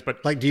not this,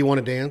 but like, do you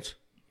want to dance?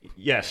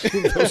 Yes,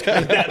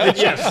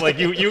 yes, like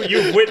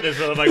you've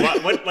witnessed it.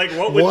 Like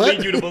what would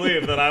lead you to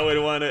believe that I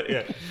would want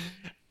to?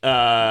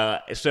 Yeah.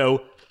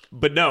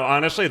 But no,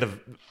 honestly,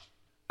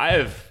 I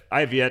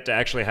have yet to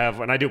actually have,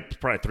 and I do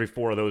probably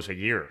 3-4 of those a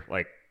year.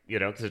 Like,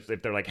 because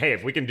if they're like, hey,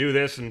 if we can do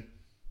this and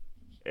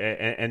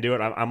do it,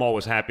 I'm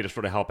always happy to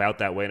sort of help out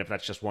that way. And if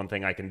that's just one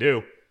thing I can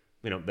do,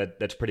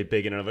 that's pretty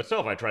big in and of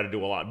itself. I try to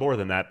do a lot more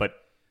than that, but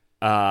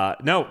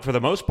no, for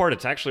the most part,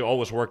 it's actually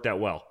always worked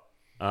out well.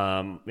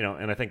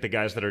 And I think the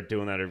guys that are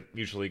doing that are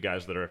usually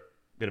guys that are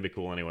going to be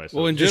cool anyway. So.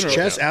 Well, in general, does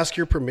Chess ask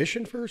your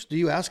permission first? Do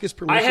you ask his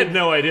permission? I had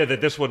no idea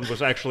that this one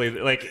was actually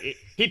like,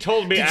 he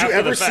told me. Did you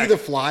ever see the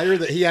flyer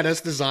that he had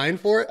us design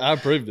for it? I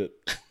approved it.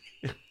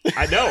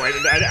 I know.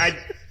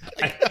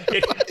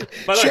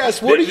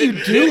 Chess, what are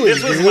you doing?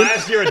 This was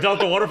last year at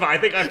Delta Waterfowl. I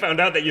think I found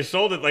out that you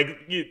sold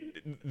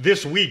it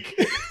this week.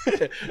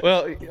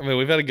 Well, I mean,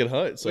 we've had a good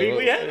hunt. So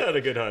we have had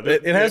a good hunt.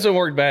 It hasn't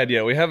worked bad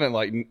yet. We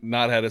haven't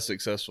not had a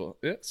successful.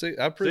 Yeah, see,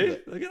 I approved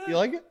it. Look at that. You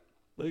like it?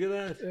 Look at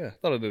that. Yeah, I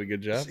thought I did a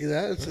good job. See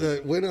that? It's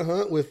a win a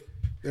hunt with.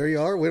 There you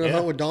are. Win a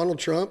hunt with Donald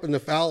Trump and the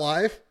Fowl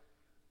Life.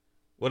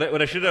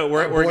 What I should have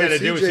we're going to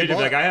do is CJ be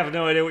like, I have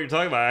no idea what you're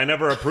talking about. I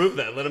never approved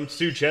that. Let him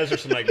sue Ches or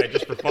something like that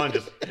just for fun.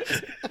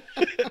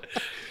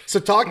 So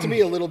talk to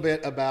me a little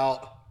bit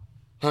about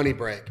Honey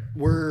Break.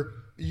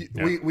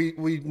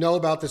 We know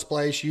about this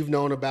place. You've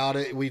known about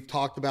it. We've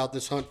talked about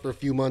this hunt for a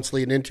few months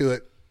leading into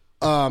it.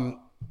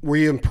 Were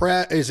you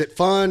impressed? Is it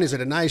fun? Is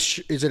it a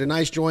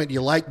nice joint? Do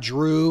you like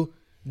Drew?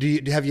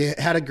 Have you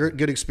had a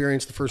good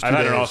experience the first 2 days?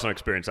 I've had an awesome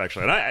experience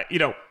actually.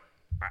 And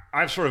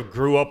I've sort of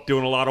grew up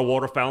doing a lot of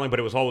waterfowling, but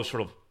it was always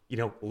sort of,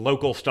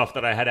 local stuff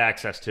that I had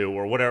access to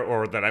or whatever,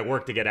 or that I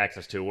worked to get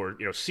access to,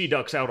 or, sea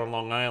ducks out on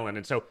Long Island.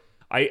 And so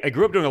I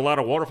grew up doing a lot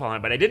of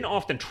waterfowling, but I didn't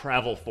often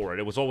travel for it.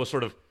 It was always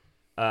sort of,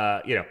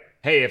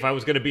 hey, if I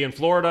was going to be in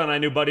Florida and I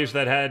knew buddies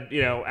that had,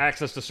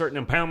 access to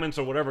certain impoundments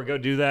or whatever, go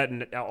do that.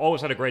 And I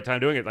always had a great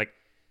time doing it.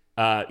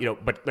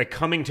 But like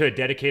coming to a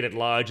dedicated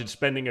lodge and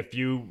spending a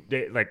few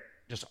days,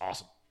 just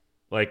awesome.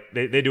 Like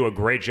they do a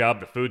great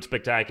job. The food's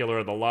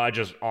spectacular. The lodge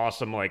is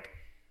awesome. Like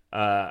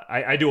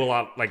I do a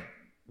lot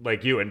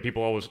like you, and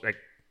people always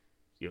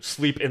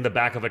sleep in the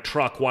back of a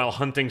truck while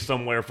hunting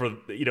somewhere for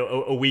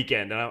a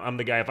weekend. And I'm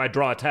the guy. If I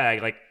draw a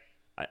tag,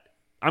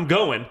 I'm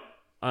going.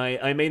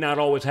 I may not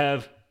always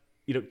have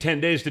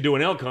 10 days to do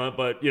an elk hunt,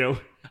 but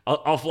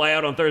I'll fly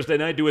out on Thursday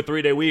night, do a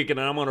 3-day week,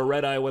 and I'm on a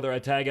red eye whether I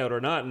tag out or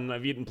not. And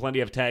I've eaten plenty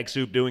of tag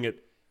soup doing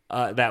it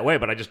that way.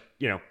 But I just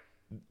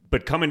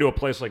but coming to a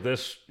place like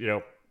this,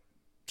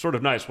 sort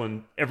of nice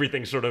when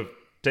everything's sort of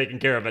taken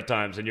care of at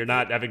times and you're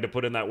not having to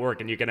put in that work,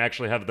 and you can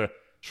actually have the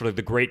sort of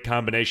the great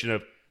combination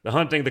of the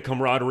hunting, the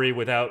camaraderie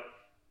without.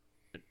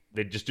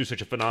 They just do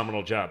such a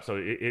phenomenal job.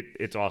 So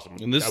it's awesome.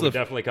 And I would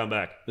definitely come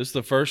back. This is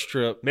the first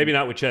trip. Maybe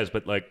not with Ches,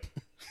 but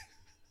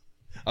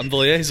I'm the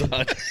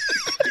liaison.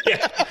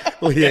 Yeah.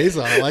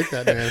 Liaison. I like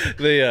that, man.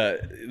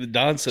 The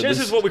Don said Ches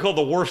is what we call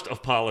the worst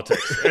of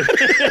politics.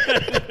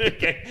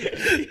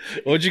 Okay.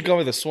 What'd you call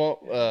me? The swamp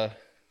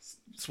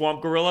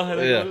Swamp Gorilla. I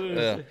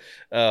think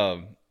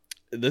Yeah.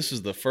 This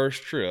is the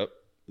first trip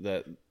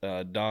that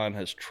Don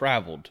has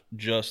traveled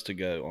just to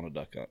go on a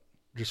duck hunt.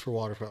 Just for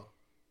waterfowl.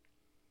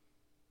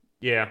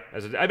 Yeah,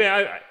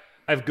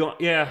 I've gone.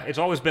 Yeah, it's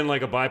always been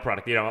like a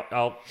byproduct. You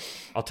know,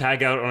 I'll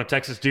tag out on a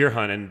Texas deer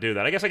hunt and do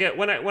that. I guess I get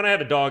when I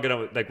had a dog and I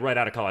was like right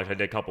out of college, I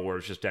did a couple where it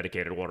was just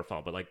dedicated to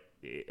waterfowl. But like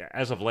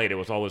as of late, it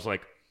was always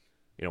like,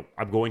 you know,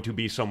 I'm going to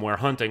be somewhere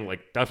hunting.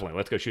 Like definitely,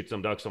 let's go shoot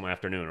some ducks some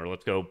afternoon, or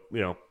let's go,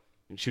 you know,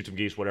 shoot some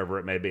geese, whatever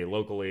it may be.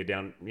 Locally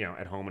down, you know,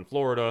 at home in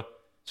Florida,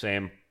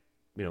 same.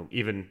 You know,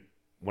 even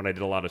when I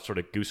did a lot of sort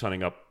of goose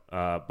hunting up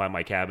by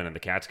my cabin in the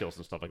Catskills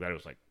and stuff like that, it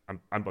was like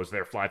I was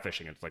there fly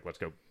fishing. And it's like let's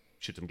go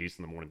shoot some geese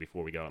in the morning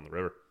before we got on the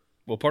river.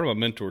 Well, part of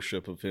my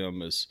mentorship of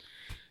him is,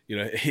 you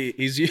know,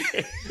 he's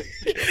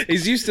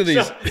used to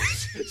these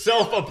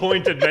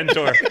self-appointed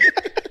mentor.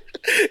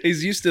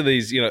 He's used to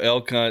these, you know,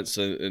 elk hunts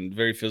and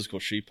very physical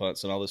sheep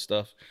hunts and all this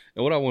stuff.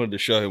 And what I wanted to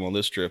show him on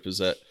this trip is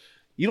that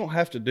you don't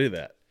have to do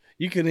that.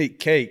 You can eat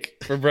cake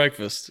for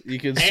breakfast. You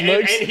can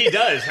smoke. And he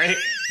does. Right?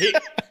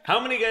 How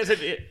many guys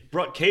have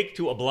brought cake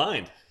to a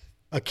blind?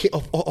 A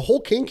whole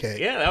king cake.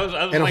 Yeah, that was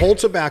and like, a whole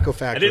tobacco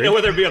factory. I didn't know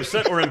whether to be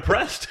upset or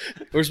impressed.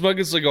 We're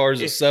smoking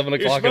cigars at 7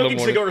 o'clock in the morning.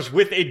 Smoking cigars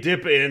with a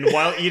dip in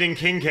while eating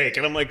king cake,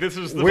 and I'm like, this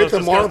is the with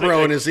most a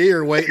Marlboro in his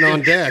ear, waiting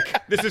on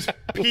deck. This is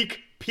peak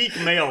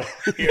male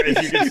here,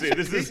 as you can see.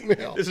 This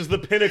is the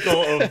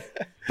pinnacle of.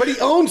 But he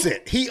owns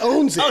it. He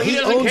owns it. Oh, he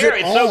doesn't owns care.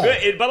 It it's all. so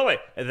good. By the way,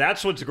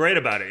 that's what's great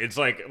about it. It's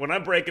like when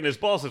I'm breaking his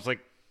balls, it's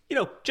like, you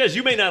know, Jez,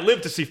 you may not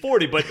live to see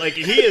 40, but like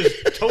he is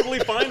totally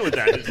fine with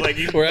that. It's like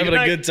we're having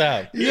a good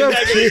time. You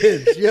have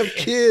kids. You have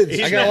kids.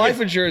 I got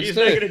life insurance he's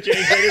too. He's not going to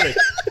change anything.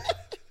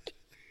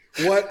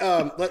 What?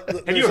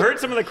 Have you heard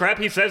some of the crap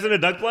he says in a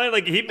duck blind?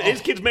 Like his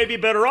kids may be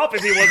better off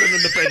if he wasn't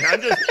in the pit.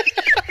 I'm just.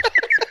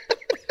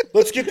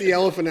 Let's get the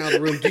elephant out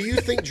of the room. Do you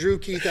think Drew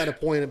Keith had a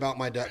point about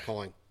my duck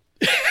calling?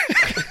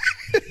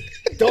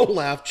 Don't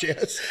laugh,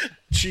 Jess.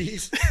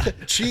 Cheese.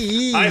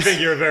 I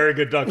think you're a very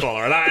good duck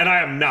caller, and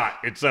I am not.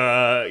 It's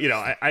you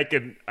know, I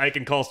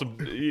can call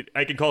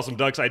some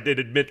ducks. I did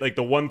admit, like,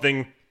 the one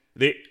thing,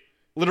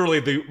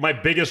 my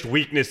biggest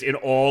weakness in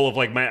all of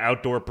like my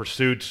outdoor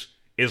pursuits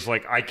is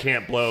like I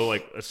can't blow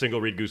like a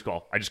single reed goose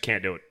call. I just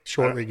can't do it.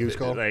 Short reed goose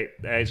call.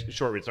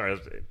 Short reed. Sorry.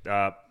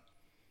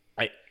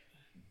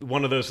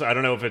 One of those. I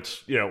don't know if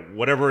it's, you know,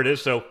 whatever it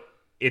is. So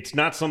it's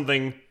not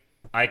something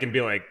I can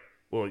be like,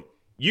 well,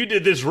 you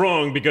did this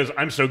wrong because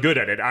I'm so good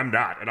at it. I'm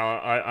not, and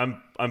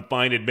I'm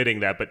fine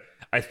admitting that. But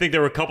I think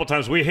there were a couple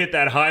times we hit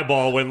that high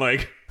ball when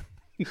like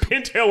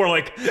Pintail were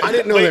like, I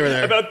didn't know they were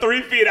there, about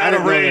 3 feet out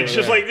of range.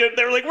 Just like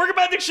they were like, we're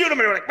about to shoot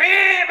them, and they were like,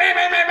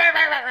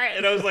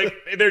 and I was like,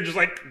 they're just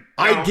like. No.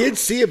 I did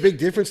see a big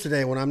difference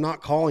today when I'm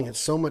not calling. It's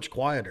so much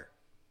quieter.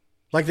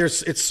 Like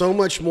it's so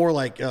much more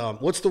like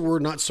what's the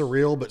word? Not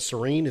surreal, but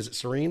serene. Is it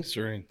serene?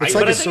 Serene. It's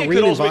like a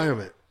serene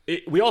environment.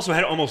 We also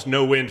had almost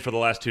no wind for the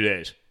last 2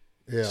 days.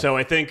 Yeah. So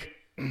I think,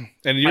 and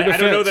I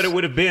don't know that it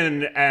would have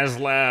been as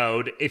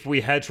loud if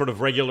we had sort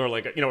of regular,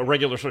 like, you know, a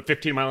regular sort of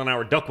 15 mile an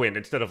hour duck wind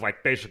instead of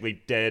like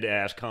basically dead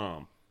ass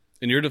calm.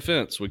 In your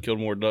defense, we killed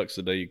more ducks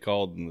the day you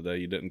called than the day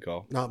you didn't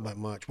call. Not by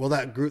much. Well,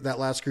 that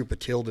last group of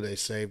teal today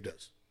saved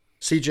us.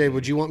 CJ,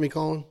 would you want me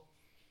calling?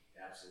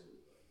 Absolutely.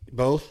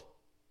 Both?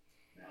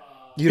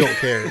 You don't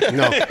care.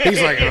 No.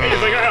 He's like,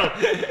 I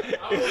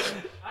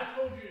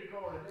told you to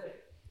call today.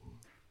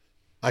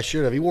 I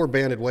should have. He wore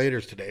banded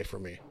waders today for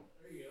me.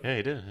 Yeah,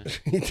 he did.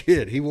 He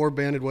did. He wore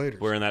banded waders.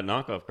 Wearing that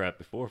knockoff crap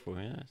before for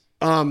me. Yes.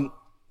 On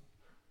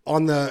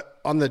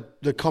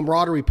the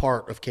camaraderie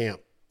part of camp,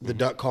 the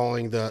duck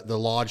calling, the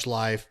lodge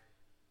life,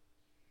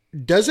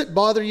 does it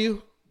bother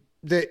you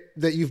that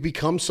you've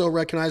become so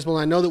recognizable?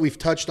 And I know that we've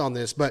touched on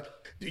this,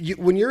 but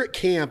when you're at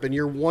camp and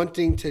you're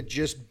wanting to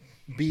just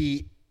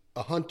be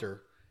a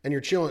hunter and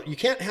you're chilling, you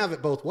can't have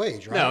it both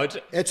ways, right?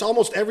 No, it's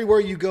almost everywhere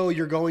you go,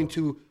 you're going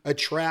to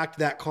attract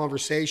that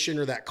conversation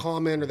or that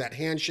comment or that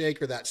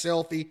handshake or that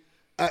selfie.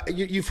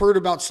 You've heard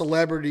about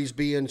celebrities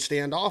being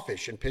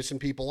standoffish and pissing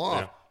people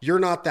off. Yeah. You're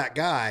not that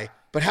guy,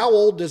 but how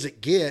old does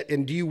it get?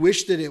 And do you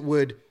wish that it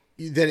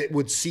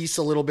would cease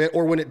a little bit,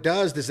 or when it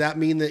does that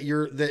mean that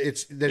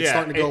it's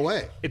starting to go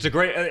away? It's a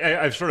great.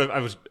 I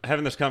was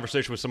having this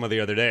conversation with someone the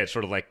other day. It's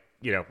sort of like,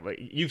 you know, like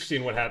you've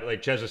seen what happened.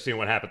 Like Ches has seen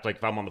what happens. Like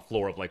if I'm on the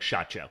floor of like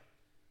SHOT Show,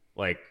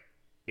 like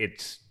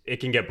it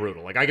can get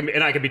brutal. Like I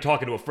can be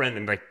talking to a friend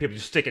and like people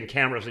just sticking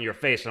cameras in your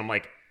face, and I'm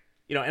like,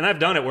 you know, and I've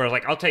done it where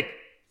like I'll take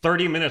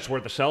 30 minutes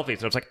worth of selfies,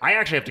 and it's like I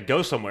actually have to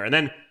go somewhere, and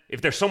then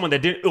if there's someone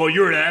that didn't, oh,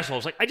 you're an asshole.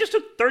 It's like I just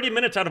took 30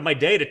 minutes out of my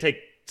day to take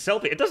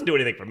selfie. It doesn't do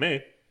anything for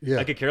me. Yeah.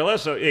 I could care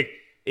less. So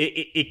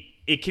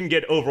it can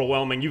get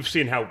overwhelming. You've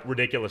seen how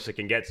ridiculous it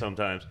can get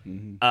sometimes.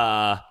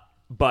 Mm-hmm.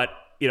 But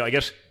you know, I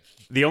guess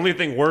the only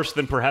thing worse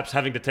than perhaps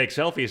having to take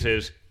selfies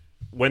is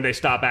when they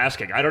stop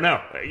asking. I don't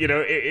know. You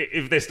know,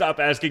 if they stop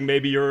asking,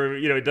 maybe your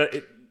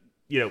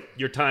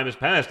time has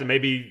passed and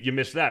maybe you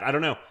missed that. I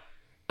don't know.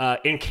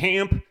 In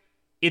camp,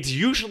 it's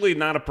usually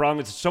not a problem.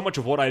 It's so much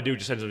of what I do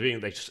just ends up being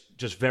like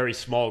just very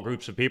small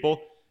groups of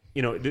people.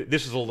 You know,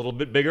 this is a little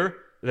bit bigger.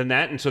 than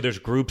that. And so there's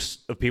groups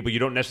of people you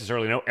don't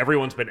necessarily know.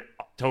 Everyone's been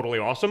totally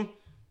awesome.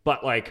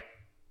 But like,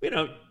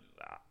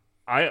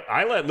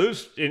 I let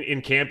loose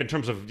in camp in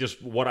terms of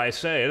just what I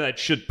say. And that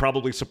should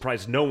probably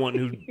surprise no one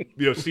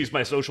who, sees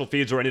my social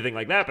feeds or anything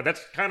like that. But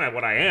that's kind of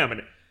what I am.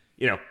 And,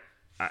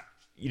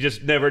 you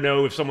just never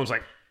know if someone's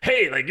like,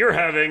 hey, like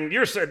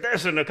you said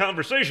this in a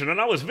conversation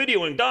and I was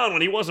videoing Don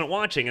when he wasn't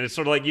watching. And it's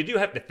sort of like, you do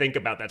have to think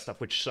about that stuff,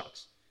 which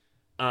sucks.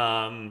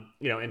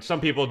 And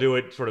some people do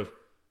it sort of,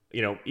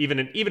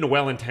 even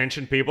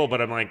well-intentioned people, but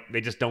I'm like,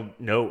 they just don't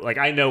know. Like,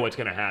 I know what's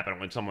going to happen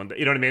when someone,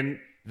 you know what I mean?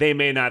 They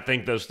may not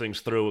think those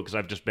things through because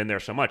I've just been there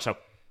so much. So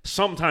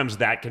sometimes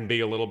that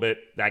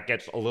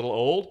gets a little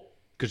old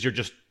because you're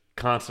just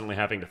constantly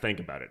having to think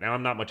about it. Now,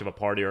 I'm not much of a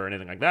partier or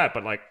anything like that,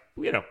 but like,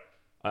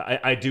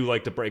 I do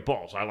like to break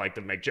balls. I like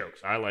to make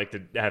jokes. I like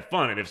to have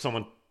fun. And if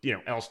someone,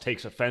 else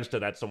takes offense to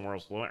that somewhere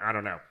else, well, I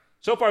don't know.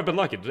 So far, I've been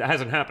lucky. It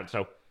hasn't happened.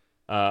 So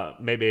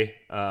maybe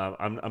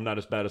I'm not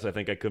as bad as I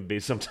think I could be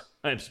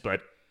sometimes.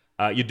 But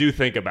you do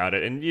think about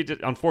it, and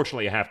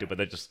unfortunately you have to. But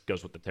that just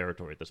goes with the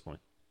territory at this point.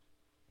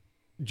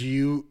 Do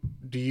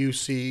you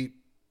see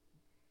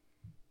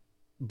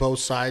both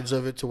sides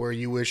of it to where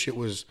you wish it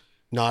was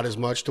not as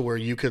much to where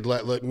you could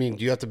do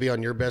you have to be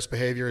on your best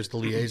behavior as the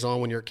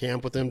liaison when you're at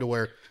camp with them to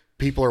where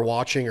people are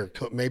watching or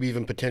maybe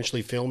even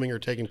potentially filming or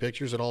taking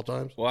pictures at all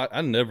times? Well,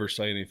 I never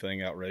say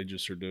anything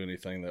outrageous or do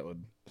anything that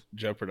would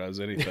jeopardize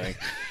anything.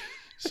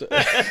 So.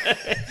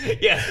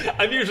 Yeah,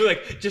 I'm usually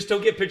like, just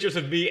don't get pictures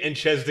of me and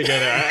Ches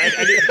together.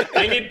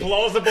 I need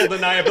plausible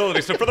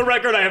deniability. So for the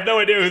record, I have no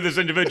idea who this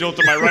individual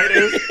to my right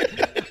is.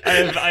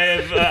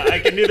 I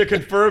can neither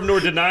confirm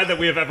nor deny that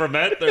we have ever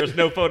met. There's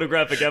no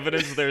photographic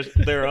evidence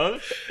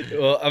thereof.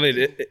 Well, I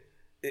mean,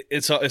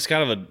 it's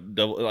kind of a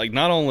double. Like,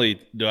 not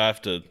only do I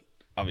have to,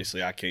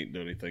 obviously, I can't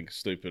do anything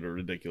stupid or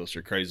ridiculous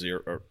or crazy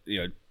or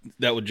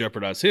that would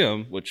jeopardize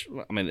him. Which,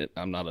 I mean,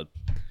 I'm not a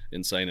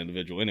insane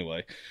individual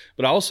anyway,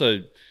 but I also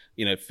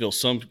feel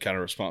some kind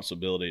of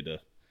responsibility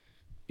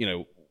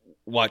to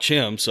watch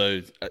him.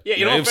 So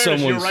yeah, in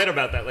fairness, you're right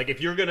about that. Like,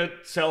 if you're gonna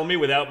sell me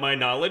without my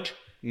knowledge,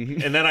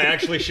 and then I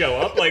actually show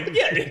up, like,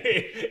 yeah,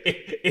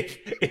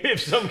 if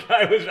some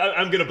guy was,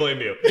 I'm gonna blame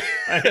you.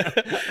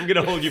 I'm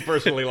gonna hold you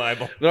personally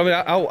liable. But I mean,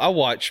 I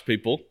watch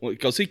people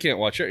because he can't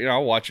watch it.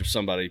 I'll watch if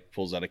somebody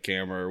pulls out a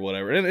camera or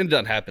whatever, and it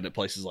doesn't happen at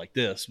places like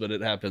this, but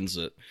it happens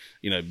at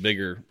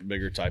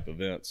bigger type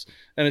events,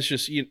 and it's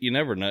just you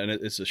never know, and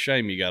it's a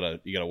shame you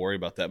gotta worry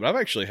about that. But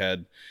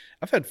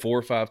I've had 4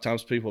 or 5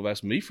 times people have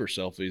asked me for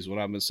selfies when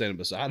I've been standing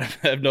beside them.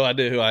 I have no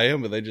idea who I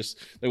am, but they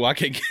I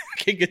can't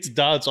get to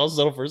Don, so I'll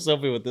settle for a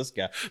selfie with this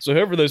guy. So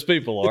whoever those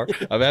people are,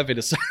 I'm happy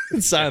to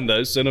sign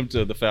those. Send them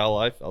to the Fowl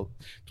Life.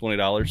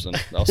 $20,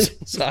 and I'll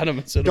sign them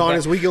and send them Don, back.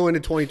 as we go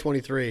into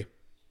 2023,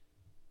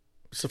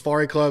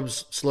 Safari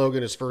Club's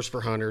slogan is "First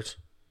for Hunters."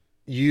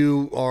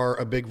 You are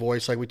a big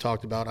voice, like we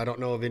talked about. I don't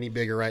know of any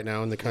bigger right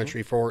now in the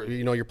country for,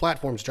 your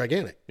platform's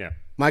gigantic. Yeah.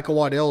 Michael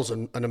Waddell's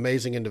an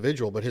amazing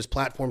individual, but his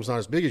platform's not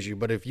as big as you.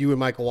 But if you and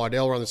Michael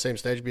Waddell were on the same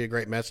stage, it'd be a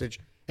great message,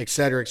 et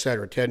cetera, et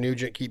cetera. Ted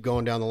Nugent, keep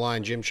going down the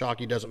line. Jim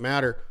Shockey, doesn't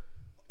matter.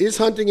 Is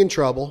hunting in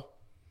trouble?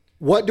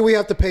 What do we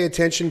have to pay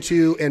attention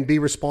to and be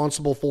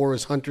responsible for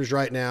as hunters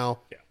right now?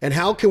 Yeah. And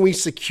how can we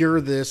secure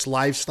this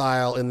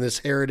lifestyle and this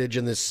heritage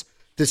and this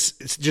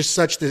just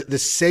such the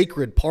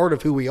sacred part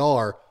of who we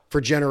are for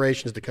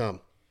generations to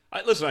come?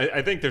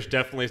 I think there's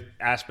definitely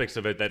aspects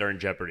of it that are in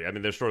jeopardy. I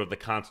mean, there's sort of the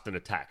constant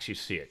attacks. You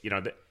see it.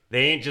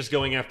 They ain't just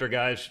going after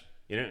guys,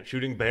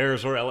 shooting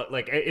bears or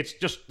like it's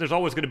just there's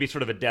always going to be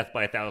sort of a death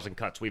by 1,000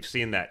 cuts. We've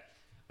seen that.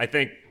 I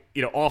think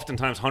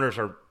oftentimes hunters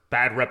are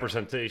bad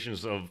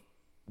representations of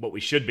what we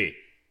should be.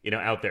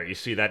 Out there. You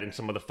see that in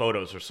some of the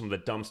photos or some of the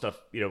dumb stuff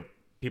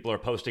people are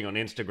posting on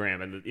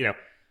Instagram, and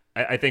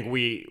I think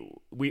we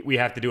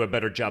have to do a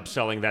better job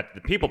selling that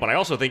to the people. But I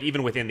also think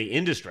even within the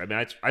industry, I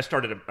mean, I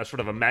started a sort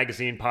of a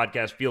magazine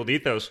podcast, Field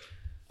Ethos,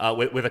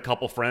 with a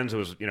couple friends. It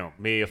was,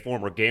 me, a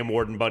former game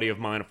warden buddy of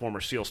mine, a former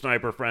SEAL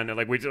sniper friend. And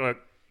like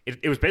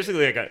it was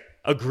basically like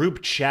a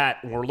group chat.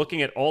 And we're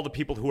looking at all the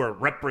people who are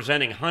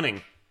representing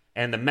hunting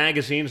and the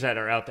magazines that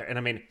are out there. And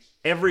I mean,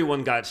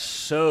 everyone got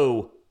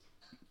so,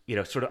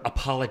 sort of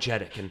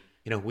apologetic. And,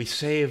 we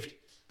saved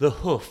the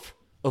hoof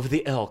of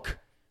the elk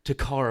to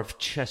carve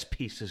chess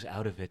pieces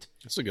out of it.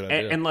 That's a good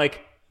idea. And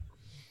like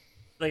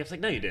it's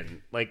like, no, you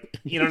didn't. Like,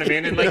 you know what I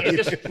mean? And like,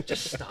 it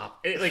just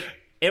stop.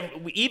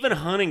 Even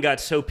hunting got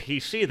so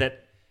PC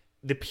that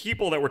the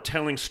people that were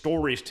telling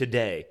stories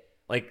today,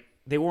 like,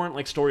 they weren't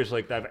like stories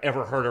like that I've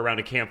ever heard around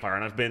a campfire,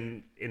 and I've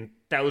been in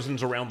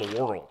thousands around the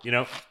world.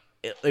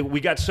 We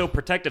got so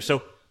protective.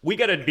 So we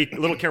got to be a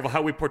little careful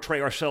how we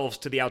portray ourselves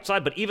to the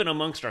outside. But even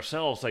amongst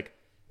ourselves, like,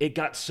 it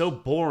got so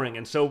boring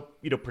and so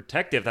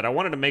protective that I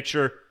wanted to make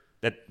sure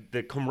that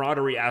the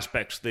camaraderie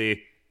aspects,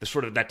 the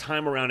sort of that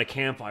time around a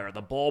campfire,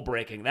 the ball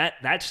breaking,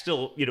 that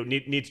still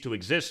needs to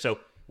exist. So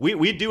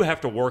we do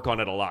have to work on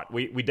it a lot.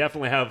 We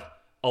definitely have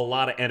a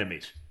lot of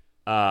enemies,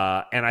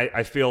 and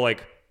I feel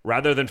like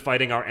rather than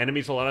fighting our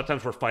enemies, a lot of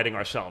times we're fighting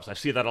ourselves. I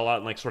see that a lot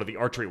in like sort of the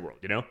archery world.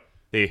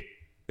 The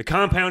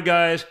compound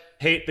guys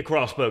hate the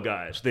crossbow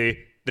guys. The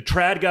the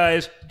trad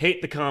guys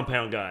hate the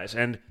compound guys,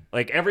 and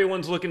like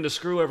everyone's looking to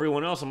screw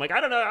everyone else. I'm like,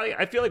 I don't know.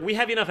 I feel like we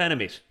have enough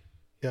enemies.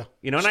 Yeah.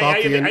 You know, and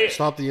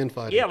stop the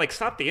infighting. Yeah, like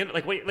stop the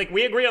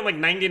we agree on like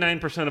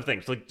 99% of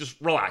things. Like just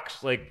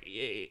relax. Like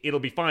it'll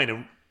be fine.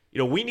 And you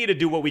know, we need to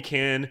do what we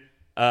can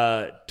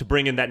to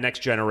bring in that next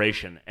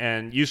generation.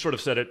 And you sort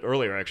of said it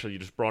earlier. Actually, you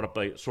just brought up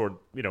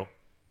the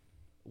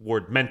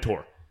word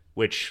mentor,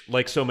 which,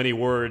 like so many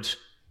words,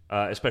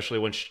 especially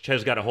when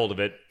Ches got a hold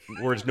of it,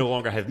 words no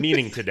longer have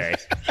meaning today.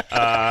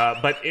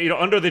 But you know,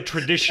 under the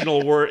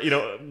traditional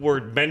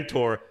word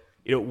mentor,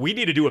 you know, we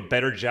need to do a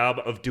better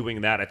job of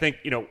doing that. I think,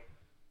 you know,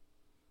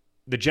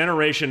 the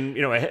generation,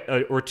 you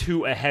know, or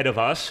two ahead of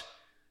us,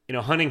 you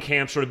know, hunting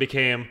camp sort of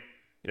became,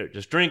 you know,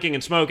 just drinking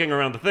and smoking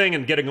around the thing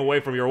and getting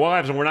away from your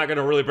wives, and we're not going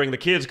to really bring the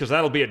kids because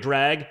that'll be a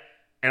drag.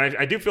 And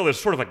I do feel there's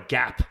sort of a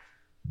gap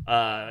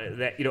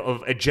that, you know,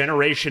 of a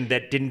generation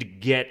that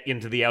didn't get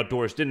into the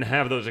outdoors, didn't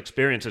have those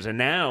experiences. And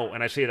now,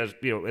 and I see it as,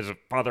 you know, as a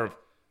father of,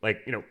 like,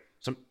 you know,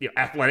 some, you know,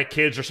 athletic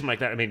kids or something like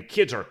that. I mean,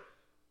 kids are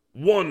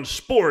one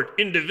sport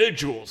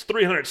individuals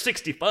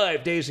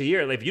 365 days a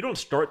year. Like, if you don't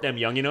start them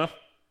young enough,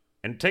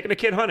 and taking a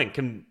kid hunting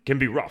can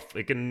be rough.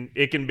 It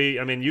can be,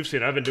 I mean, you've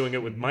seen it. I've been doing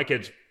it with my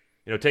kids,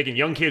 you know, taking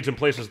young kids in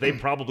places they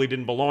probably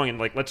didn't belong in.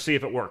 Like, let's see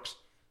if it works.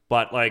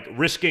 But like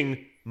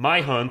risking my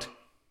hunt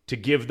to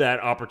give that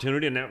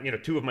opportunity. And now, you know,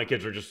 two of my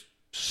kids are just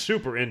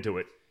super into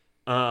it.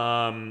 You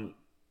know,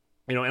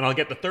 and I'll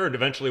get the third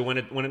eventually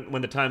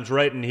when the time's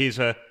right and he's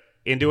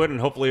into it, and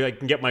hopefully I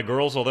can get my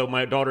girls, although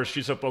my daughter,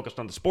 she's so focused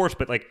on the sports.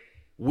 But like,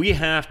 we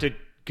have to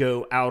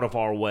go out of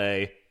our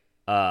way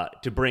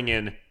to bring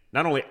in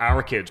not only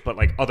our kids, but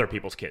like other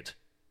people's kids,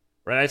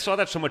 right? I saw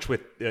that so much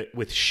with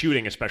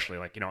shooting, especially.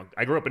 Like, you know,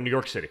 I grew up in New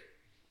York City.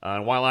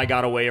 And while I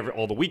got away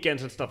all the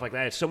weekends and stuff like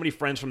that, I had so many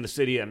friends from the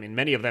city. I mean,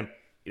 many of them,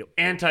 you know,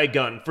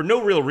 anti-gun for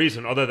no real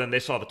reason other than they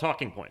saw the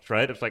talking points,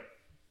 right? It's like,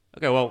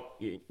 okay, well,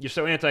 you're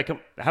so anti.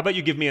 How about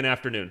you give me an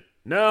afternoon?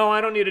 No,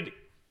 I don't need it.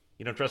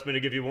 You don't trust me to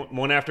give you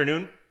one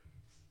afternoon?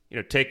 You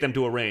know, take them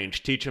to a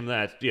range, teach them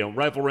that, you know,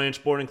 rifle range,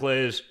 sporting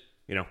clays,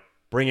 you know,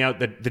 bring out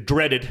the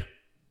dreaded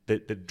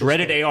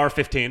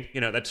AR-15.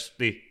 You know, that's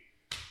the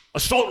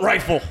assault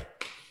rifle.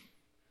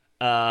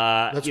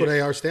 That's what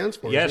AR stands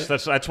for. Yes,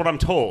 that's what I'm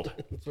told.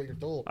 That's what you're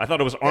told. I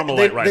thought it was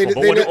Armalite rifle,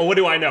 but what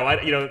do I know?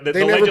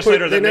 The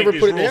legislators that make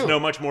these rules know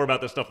much more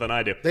about this stuff than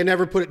I do. They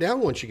never put it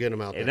down once you get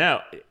them out there.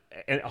 Now,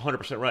 and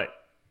 100% right.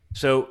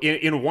 So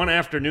in one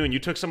afternoon, you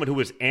took someone who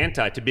was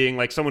anti to being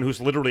like someone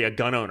who's literally a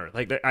gun owner.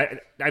 Like,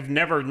 I've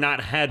never not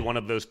had one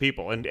of those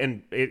people, and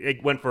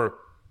it went for,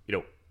 you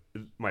know,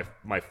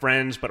 my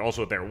friends, but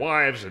also their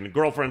wives and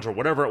girlfriends or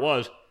whatever it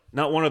was.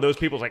 Not one of those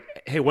people's like,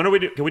 hey,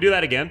 can we do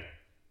that again?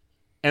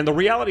 And the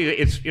reality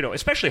is, it's, you know,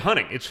 especially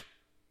hunting, it's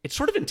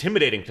sort of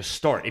intimidating to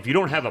start if you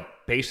don't have a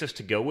basis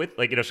to go with.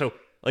 Like, you know, so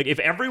like if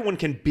everyone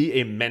can be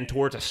a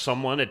mentor to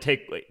someone and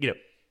take, you know,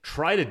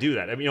 try to do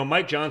that. I mean, you know,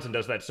 Mike Johnson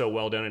does that so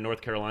well down in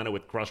North Carolina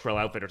with Crossrail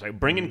Outfitters, like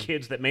bringing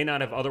kids that may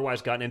not have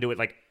otherwise gotten into it.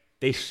 Like,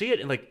 they see it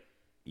and like,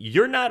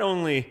 you're not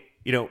only,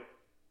 you know,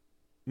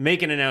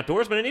 making an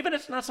outdoorsman, and even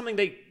if it's not something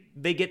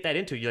they get that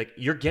into,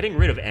 you're getting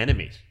rid of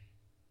enemies.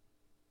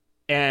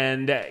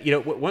 And you know,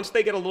 once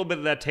they get a little bit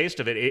of that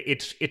taste of it,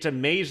 it's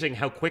amazing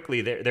how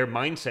quickly their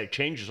mindset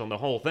changes on the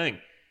whole thing.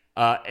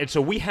 And so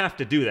we have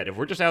to do that. If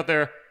we're just out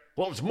there,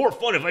 well, it's more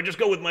fun if I just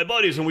go with my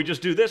buddies and we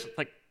just do this.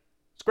 Like,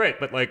 it's great,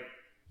 but like,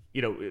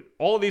 you know,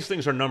 all of these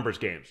things are numbers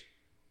games.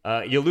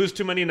 You lose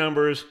too many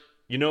numbers,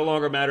 you no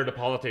longer matter to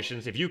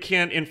politicians. If you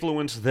can't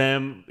influence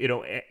them, you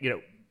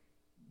know,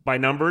 by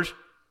numbers,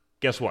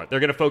 guess what? They're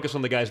going to focus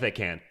on the guys that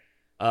can.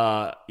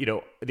 You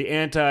know, the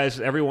antis,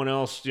 everyone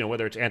else, you know,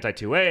 whether it's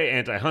anti-2A,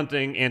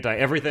 anti-hunting,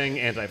 anti-everything,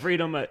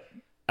 anti-freedom,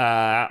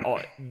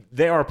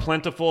 they are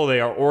plentiful,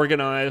 they are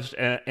organized,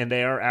 and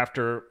they are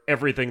after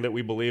everything that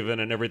we believe in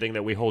and everything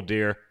that we hold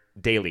dear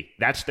daily.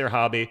 That's their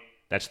hobby.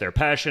 That's their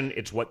passion.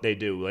 It's what they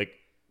do. Like,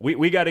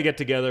 we got to get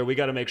together. We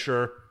got to make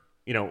sure,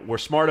 you know, we're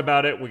smart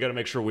about it. We got to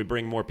make sure we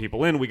bring more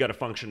people in. We got to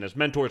function as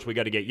mentors. We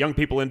got to get young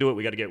people into it.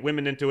 We got to get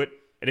women into it.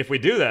 And if we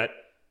do that,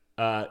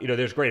 you know,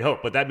 there's great hope.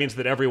 But that means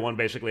that everyone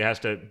basically has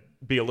to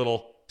be a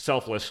little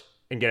selfless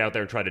and get out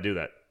there and try to do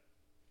that.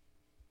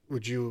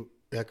 Would you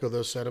echo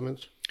those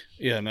sentiments?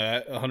 Yeah,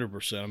 no,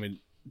 100%. I mean,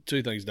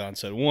 two things Don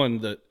said. One,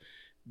 that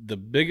the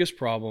biggest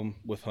problem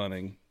with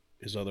hunting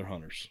is other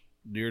hunters.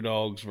 Deer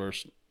dogs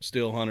versus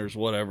steel hunters,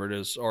 whatever it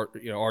is,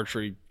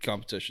 archery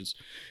competitions.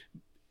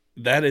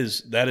 That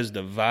is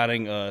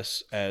dividing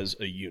us as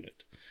a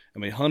unit. I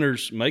mean,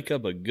 hunters make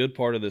up a good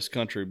part of this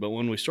country, but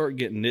when we start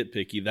getting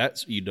nitpicky,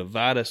 that's you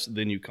divide us,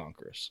 then you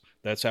conquer us.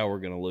 That's how we're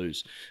going to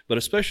lose. But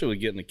especially with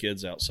getting the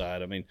kids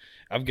outside. I mean,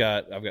 I've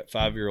got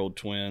 5-year-old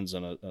twins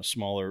and a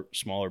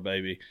smaller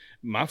baby.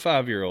 My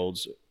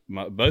 5-year-olds,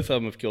 both of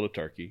them have killed a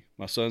turkey.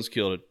 My son's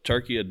killed a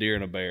turkey, a deer,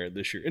 and a bear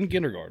this year in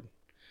kindergarten.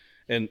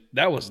 And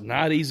that was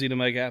not easy to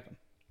make happen.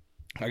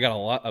 I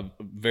got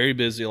very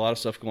busy, a lot of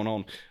stuff going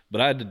on, but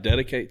I had to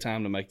dedicate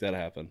time to make that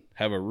happen.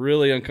 Have a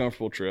really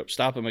uncomfortable trip,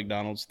 stop at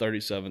McDonald's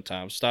 37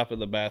 times, stop at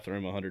the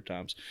bathroom 100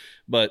 times.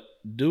 But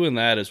doing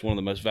that is one of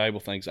the most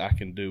valuable things I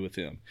can do with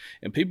him.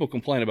 And people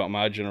complain about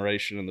my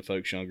generation and the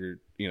folks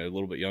younger, a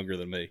little bit younger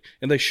than me,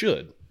 and they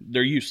should.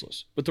 They're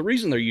useless. But the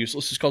reason they're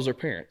useless is because they're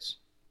parents.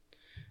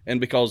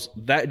 And because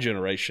that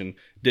generation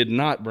did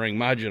not bring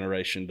my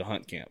generation to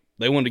hunt camp.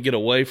 They wanted to get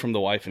away from the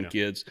wife and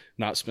kids,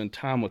 not spend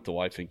time with the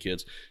wife and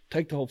kids.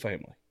 Take the whole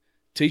family.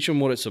 Teach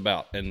them what it's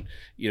about. And,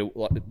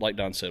 like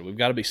Don said, we've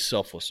got to be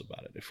selfless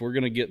about it. If we're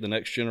going to get the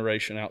next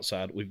generation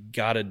outside, we've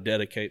got to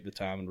dedicate the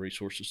time and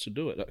resources to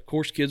do it. Of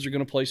course, kids are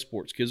going to play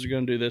sports. Kids are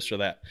going to do this or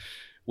that.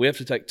 We have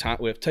to take time.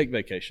 We have to take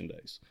vacation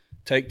days.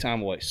 Take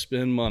time away.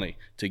 Spend money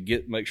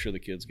to make sure the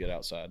kids get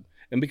outside.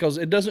 And because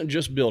it doesn't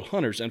just build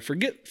hunters, and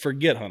forget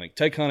hunting.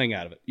 Take hunting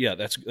out of it. Yeah,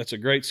 that's a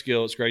great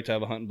skill. It's great to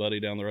have a hunting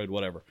buddy down the road,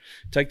 whatever.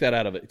 Take that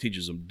out of it. It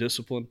teaches them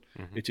discipline.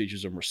 Mm-hmm. It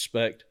teaches them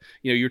respect.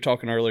 You're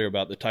talking earlier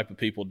about the type of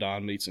people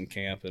Don meets in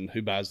camp and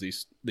who buys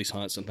these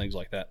hunts and things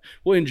like that.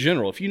 Well, in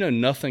general, if you know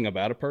nothing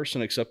about a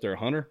person except they're a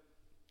hunter,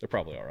 they're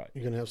probably all right.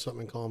 You're going to have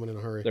something in common in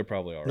a hurry. They're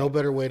probably all right. No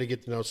better way to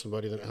get to know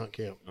somebody than at hunt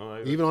camp.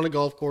 Even on a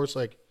golf course,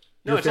 like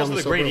no, it's also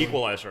the great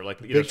equalizer. Like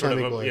sort of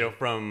equalizer.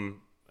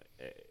 From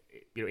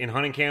in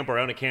hunting camp or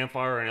out in a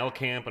campfire or an elk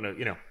camp and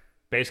a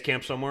base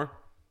camp somewhere.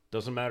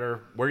 Doesn't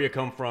matter where you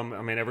come from.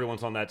 I mean,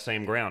 everyone's on that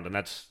same ground, and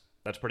that's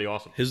pretty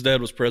awesome. His dad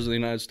was president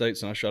of the United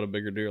States, and I shot a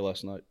bigger deer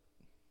last night.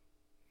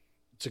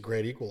 It's a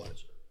great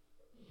equalizer.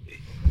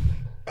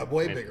 A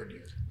way bigger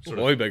deer.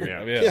 Way bigger.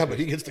 Yeah, but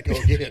he gets to go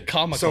again.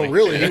 Comically. So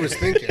really, he was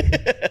thinking.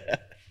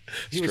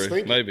 He was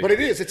thinking. Maybe. But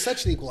it is. It's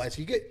such an equalizer.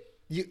 You get.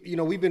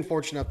 We've been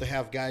fortunate enough to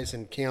have guys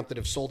in camp that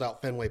have sold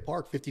out Fenway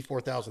Park,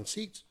 54,000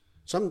 seats.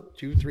 Some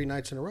 2-3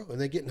 nights in a row, and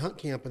they get in hunt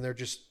camp and they're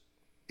just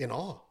in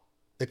awe.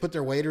 They put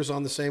their waders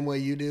on the same way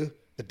you do.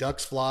 The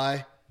ducks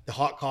fly, the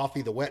hot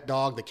coffee, the wet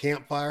dog, the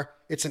campfire.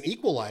 It's an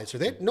equalizer.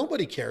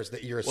 Nobody cares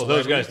that you're a celebrity.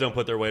 Those guys don't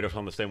put their waders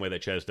on the same way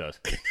that Ches does.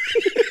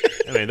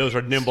 I mean, those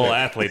are nimble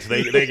athletes.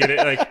 They get it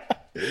like.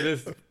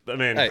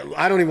 Hey,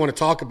 I don't even want to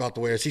talk about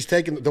the waders. He's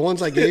taking the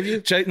ones I gave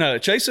you.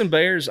 Chasing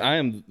bears. I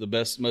am the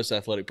most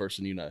athletic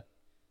person you know.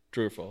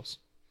 True or false?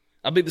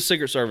 I beat the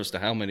Secret Service to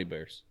how many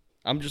bears?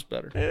 I'm just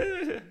better.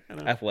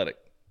 Athletic.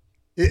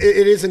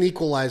 It is an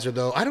equalizer,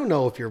 though. I don't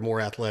know if you're more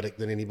athletic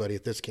than anybody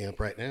at this camp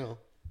right now.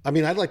 I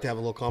mean, I'd like to have a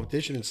little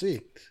competition and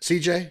see.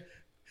 CJ,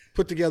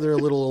 put together a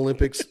little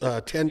Olympics,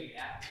 10.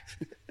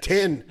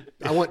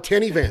 I want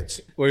 10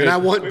 events. And I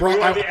want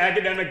the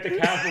academic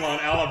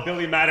decathlon a la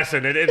Billy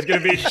Madison. It's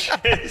going to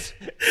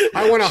be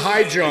I want a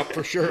high jump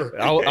for sure.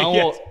 I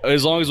want,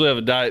 as long as we have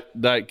a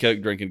Diet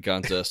Coke drinking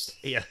contest.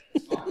 Yeah.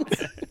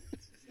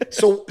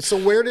 So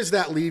where does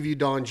that leave you,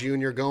 Don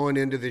Jr., going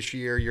into this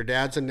year? Your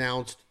dad's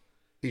announced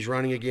he's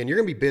running again. You're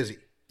going to be busy.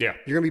 Yeah.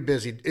 You're going to be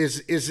busy.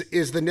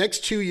 Is the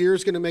next 2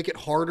 years going to make it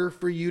harder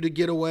for you to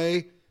get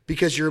away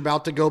because you're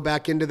about to go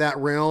back into that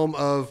realm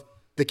of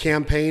the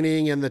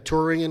campaigning and the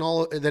touring and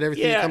all that,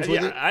 everything that comes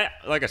with it?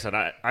 Like I said,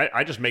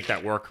 I just make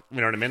that work.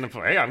 You know what I mean?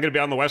 Hey, I'm going to be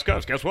on the West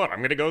Coast. Guess what? I'm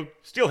going to go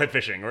steelhead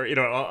fishing, or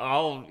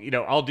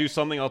I'll do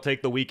something. I'll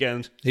take the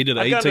weekends. He did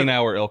an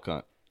 18-hour elk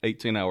hunt.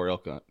 18-hour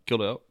elk hunt.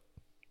 Killed elk.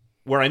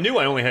 Where I knew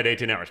I only had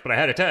 18 hours, but I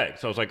had a tag.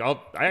 So I was like, I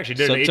actually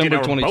did an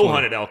 18-hour bow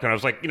hunted elk. And I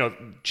was like,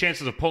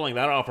 chances of pulling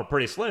that off are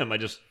pretty slim. I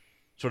just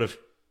sort of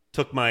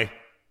took my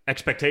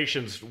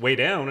expectations way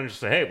down and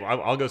just said, hey,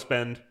 I'll go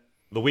spend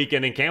the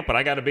weekend in camp, but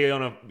I got to be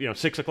on a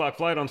 6:00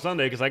 flight on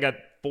Sunday because I got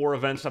 4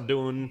 events I'm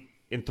doing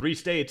in 3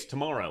 states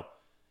tomorrow.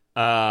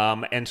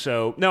 And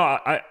so, no,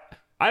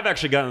 I've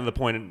actually gotten to the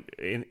point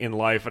in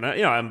life, and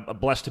I'm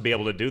blessed to be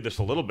able to do this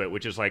a little bit,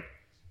 which is like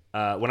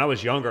when I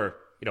was younger,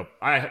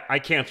 I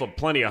canceled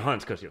plenty of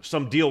hunts because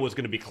some deal was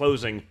going to be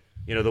closing,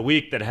 the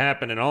week that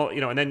happened and all,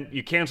 and then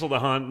you cancel the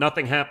hunt,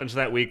 nothing happens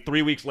that week.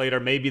 3 weeks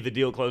later, maybe the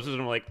deal closes,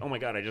 and I'm like, oh my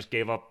God, I just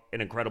gave up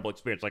an incredible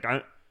experience. Like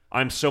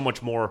I'm so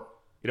much more,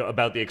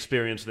 about the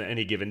experience than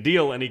any given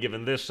deal, any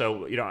given this.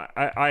 So,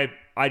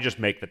 I just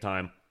make the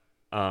time,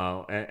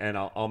 and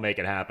I'll make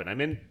it happen. I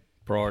mean,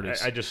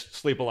 priorities. I just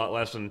sleep a lot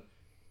less and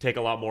take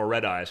a lot more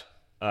red eyes,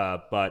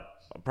 but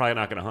I'm probably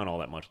not going to hunt all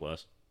that much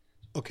less.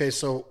 Okay,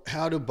 so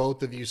how do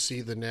both of you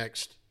see the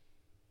next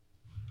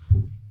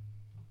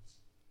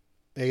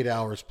 8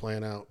 hours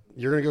plan out?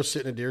 You're going to go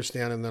sit in a deer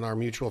stand, and then our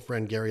mutual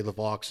friend Gary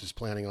LeVaux is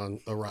planning on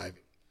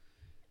arriving.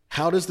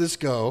 How does this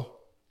go?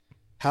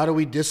 How do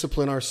we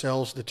discipline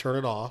ourselves to turn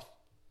it off?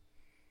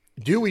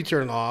 Do we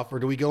turn it off, or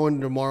do we go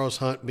into tomorrow's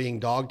hunt being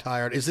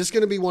dog-tired? Is this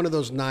going to be one of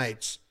those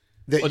nights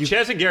that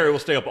Chaz and Gary will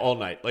stay up all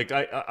night. Like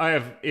I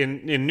have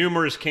in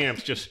numerous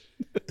camps just,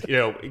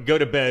 go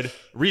to bed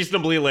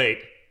reasonably late,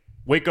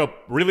 wake up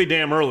really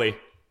damn early,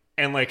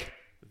 and like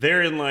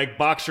they're in like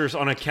boxers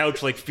on a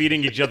couch, like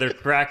feeding each other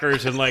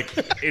crackers, and like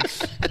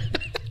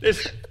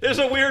there's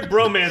a weird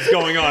bromance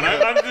going on.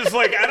 I'm just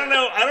like, I don't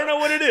know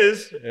what it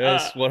is.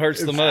 Yes, what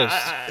hurts the most.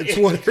 it's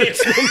what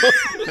hurts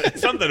the most.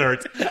 Something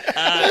hurts.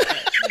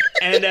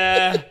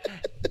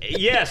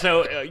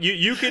 So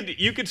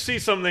you could see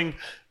something,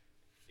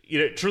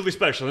 truly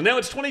special. And now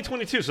it's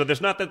 2022, so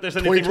there's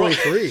anything wrong.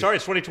 2023. Sorry,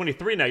 it's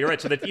 2023 now. You're right.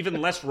 So that's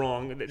even less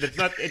wrong. It's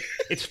not.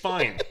 It's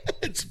fine.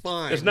 It's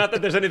fine. It's not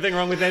that there's anything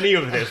wrong with any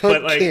of this,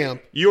 but like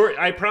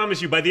I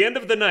promise you, by the end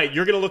of the night,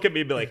 you're gonna look at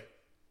me and be like,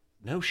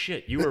 "No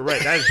shit, you were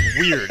right. That is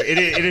weird." It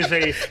is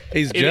a.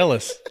 He's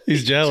jealous.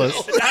 He's jealous.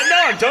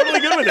 I'm totally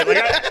good with it.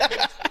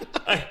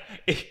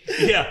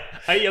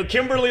 Like,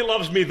 Kimberly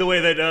loves me the way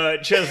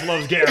that Ches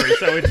loves Gary,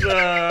 so it's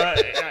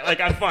like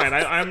I'm fine.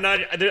 I'm not.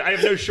 I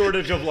have no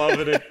shortage of love,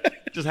 and it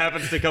just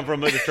happens to come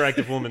from an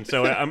attractive woman,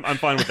 so I'm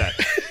fine with that.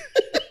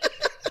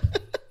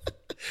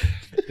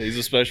 He's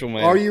a special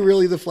man. Are you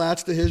really the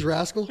flats to his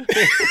rascal?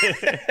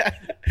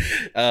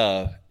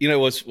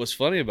 What's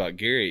funny about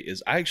Gary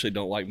is I actually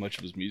don't like much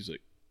of his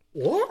music.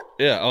 What?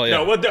 Yeah. Oh yeah.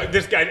 No, well,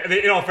 this guy.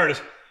 In all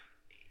fairness,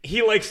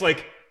 he likes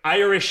like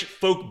Irish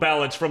folk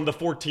ballads from the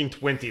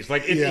 1420s.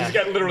 Like he's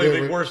got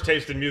literally the worst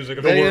taste in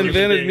music. They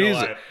invented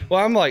music. Alive.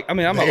 Well, I'm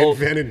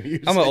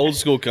an old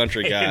school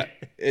country guy.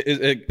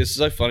 It's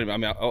so funny.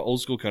 I'm an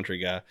old school country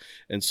guy,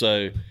 and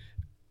so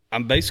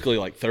I'm basically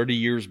like 30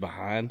 years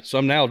behind. So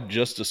I'm now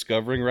just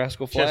discovering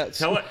Rascal Flatts.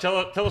 Tell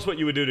us what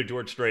you would do to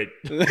George Strait.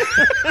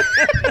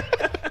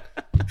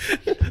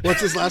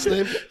 What's his last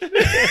name? Hint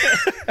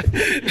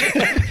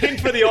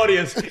for the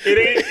audience.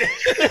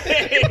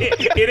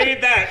 It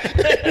ain't that.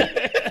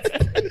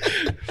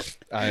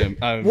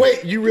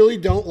 Wait, you really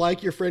don't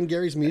like your friend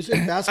Gary's music?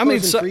 Fast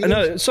Cars and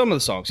Freedoms? Some of the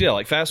songs, yeah,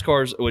 like Fast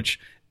Cars, which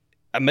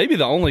maybe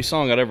the only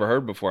song I'd ever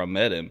heard before I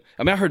met him.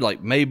 I mean, I heard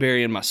like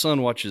Mayberry and My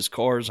Son Watches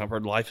Cars. I've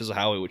heard Life is a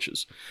Highway, which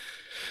is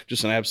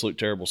just an absolute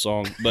terrible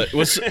song. But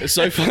what's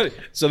so funny?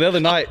 So the other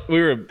night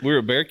we were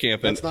at bear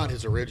camp. That's not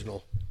his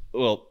original.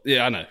 Well,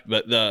 yeah, I know.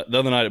 But the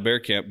other night at bear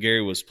camp,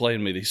 Gary was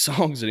playing me these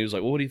songs, and he was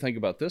like, "Well, what do you think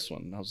about this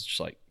one?" And I was just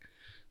like,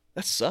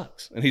 "That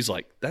sucks." And he's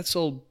like, "That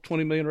sold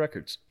 20 million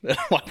records." And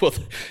I'm like, "Well,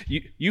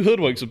 you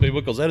hoodwink some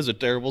people because that is a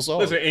terrible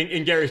song." Listen,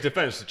 in Gary's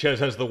defense, Ches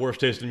has the worst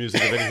taste in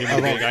music of any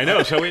human being I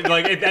know. So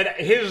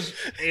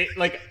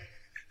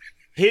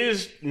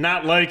his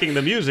not liking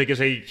the music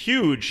is a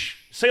huge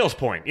sales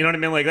point. You know what I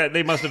mean? Like that,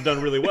 they must have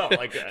done really well.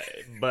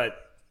 But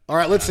all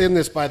right, let's end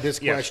this by this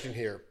question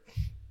here.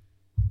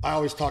 I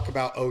always talk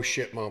about oh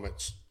shit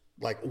moments.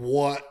 Like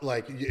what,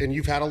 like, and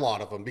you've had a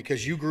lot of them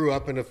because you grew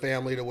up in a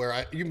family to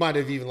where you might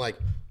have even like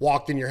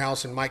walked in your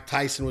house and Mike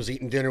Tyson was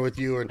eating dinner with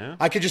you. And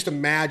I could just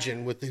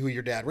imagine with who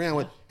your dad ran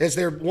with. Is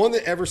there one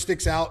that ever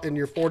sticks out in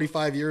your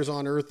 45 years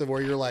on earth of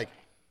where you're like,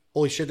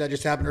 holy shit, that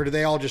just happened? Or do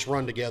they all just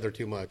run together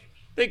too much?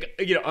 I think,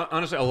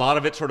 honestly, a lot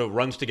of it sort of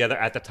runs together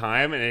at the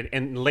time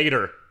and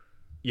later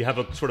you have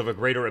a sort of a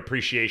greater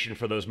appreciation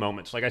for those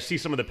moments. Like I see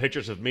some of the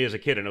pictures of me as a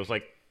kid and I was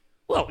like,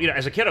 well,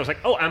 as a kid, I was like,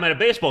 oh, I'm at a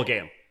baseball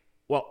game.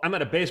 Well, I'm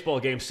at a baseball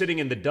game sitting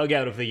in the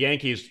dugout of the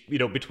Yankees,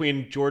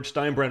 between George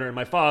Steinbrenner and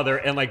my father,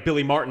 and like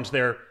Billy Martin's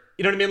there.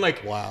 You know what I mean?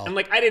 Like, wow. And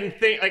like, I didn't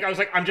think, like, I was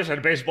like, I'm just at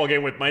a baseball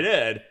game with my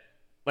dad.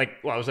 Like,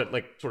 well, I was at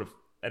like sort of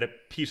at a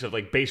piece of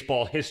like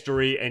baseball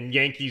history and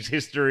Yankees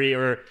history,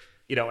 or,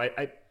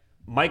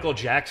 Michael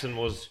Jackson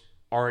was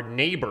our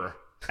neighbor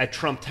at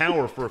Trump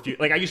Tower for a few,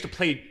 like, I used to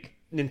play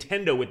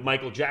Nintendo with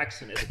Michael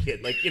Jackson as a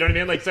kid. Like, you know what I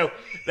mean? Like, so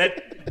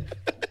that.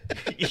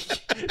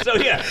 So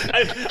yeah,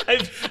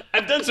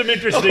 I've done some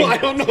interesting. I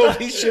don't know if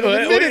he should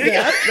have admitted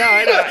that. No,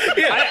 I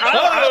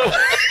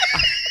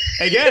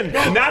know. Again,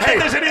 not that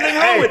there's anything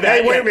wrong with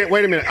that. Hey,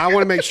 wait a minute. I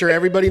want to make sure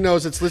everybody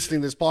knows that's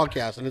listening to this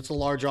podcast, and it's a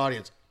large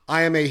audience.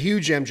 I am a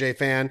huge MJ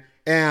fan,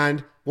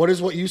 and what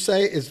you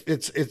say is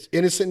it's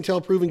innocent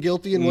until proven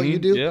guilty in what you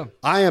do. Yeah.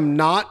 I am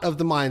not of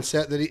the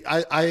mindset that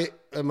I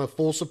am a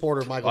full supporter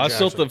of Michael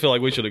Jackson. I still feel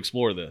like we should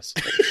explore this.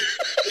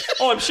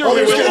 Oh, I'm sure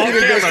we will off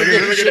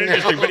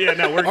camera. But yeah,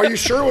 no, are you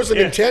sure it was a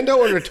Nintendo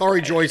or an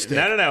Atari joystick?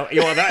 No.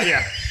 Well,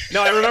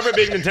 No, I remember it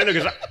being Nintendo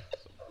because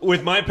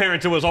with my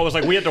parents, it was always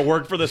like we had to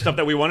work for the stuff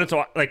that we wanted.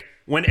 So, like,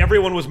 when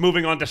everyone was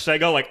moving on to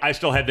Sega, like, I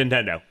still had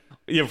Nintendo,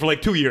 for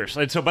like 2 years.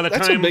 And so by the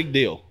that's time... a big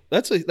deal.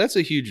 That's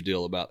a huge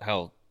deal about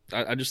how...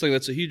 I just think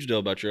that's a huge deal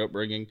about your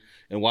upbringing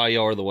and why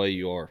you are the way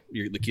you are.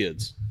 You're the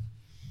kids.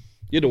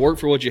 You had to work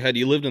for what you had.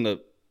 You lived in a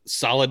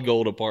solid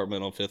gold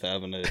apartment on Fifth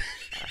Avenue.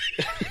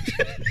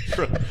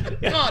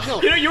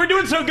 No. You were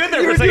doing so good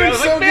there for a second. I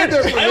was like, man,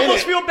 I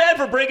almost feel bad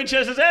for breaking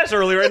Chess's ass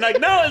earlier. And like,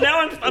 no,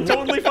 now I'm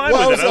totally fine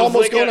with it. Well, it's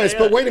almost going nice.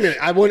 But wait a minute.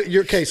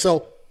 Okay,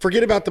 so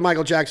forget about the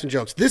Michael Jackson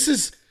jokes. This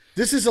is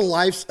a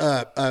life's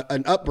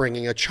an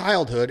upbringing, a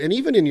childhood, and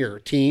even in your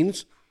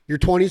teens, your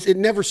 20s, it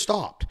never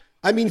stopped.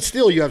 I mean,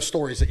 still you have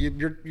stories that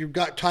you've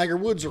got Tiger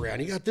Woods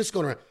around. You got this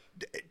going around.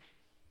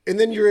 And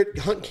then you're at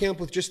hunt camp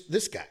with just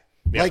this guy.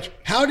 Yeah. Like,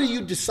 how do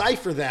you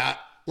decipher that?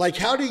 Like,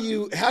 how do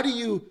you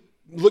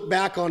look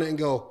back on it and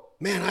go,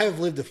 man, I have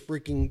lived a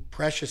freaking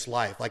precious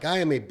life. Like, I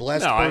am a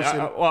blessed person.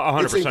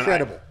 100%. It's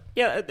incredible.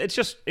 It's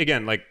just,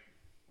 again, like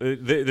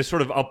the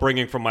sort of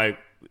upbringing from my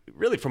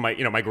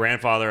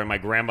grandfather and my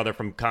grandmother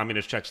from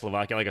communist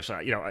Czechoslovakia. Like I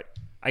said,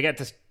 I got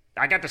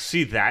to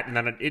see that, and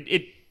then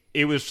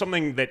it was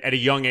something that at a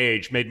young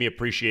age made me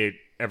appreciate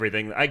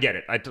everything. I get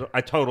it.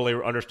 I totally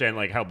understand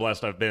like how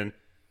blessed I've been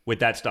with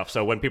that stuff.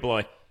 So when people are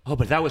like, oh,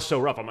 but that was so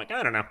rough, I'm like,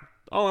 I don't know.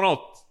 All in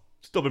all,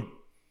 still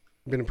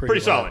been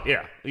pretty solid.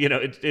 Yeah, you know,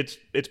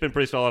 it's been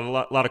pretty solid. A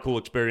lot of cool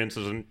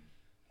experiences, and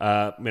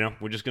you know,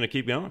 we're just going to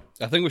keep going.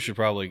 I think we should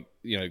probably,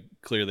 you know,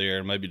 clear the air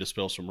and maybe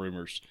dispel some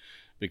rumors,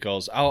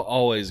 because I'll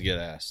always get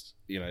asked,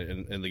 you know,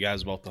 and the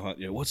guys about the hunt,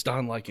 you know, what's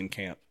Don like in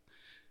camp?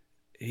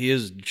 He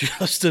is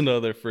just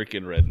another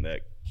freaking redneck.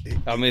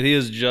 I mean, he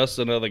is just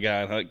another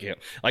guy in hunt camp.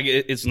 Like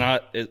it's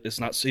not.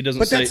 He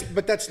doesn't say.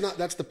 But that's not.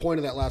 That's the point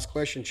of that last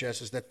question,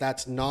 Chess. Is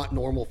that's not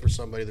normal for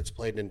somebody that's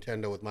played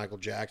Nintendo with Michael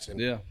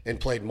Jackson, and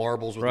played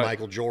marbles with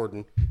Michael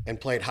Jordan, and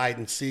played hide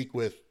and seek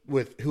with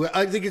who.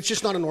 I think it's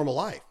just not a normal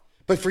life.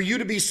 But for you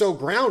to be so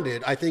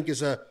grounded, I think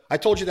I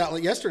told you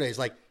that yesterday. Is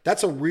like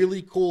that's a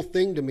really cool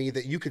thing to me,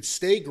 that you could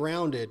stay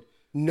grounded,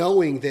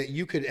 knowing that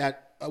you could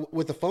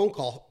with a phone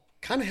call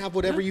kind of have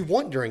whatever you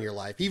want during your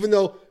life, even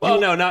though. Well,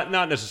 no, not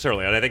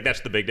necessarily. And I think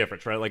that's the big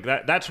difference, right? Like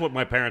that's what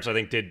my parents, I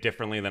think, did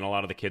differently than a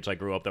lot of the kids I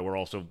grew up that were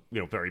also, you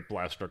know, very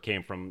blessed or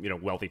came from, you know,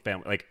 wealthy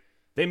family. Like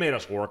they made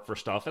us work for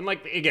stuff. And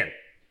like, again,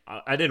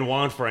 I didn't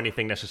want for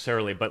anything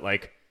necessarily, but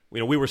like, you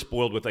know, we were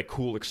spoiled with like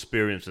cool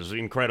experiences,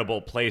 incredible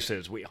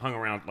places. We hung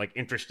around like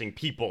interesting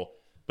people,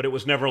 but it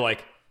was never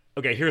like,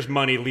 okay, here's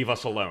money, leave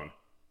us alone.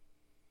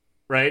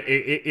 Right?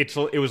 It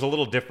was a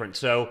little different.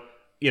 So,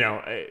 you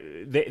know,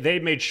 they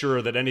made sure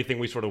that anything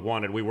we sort of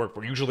wanted, we worked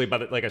for. Usually,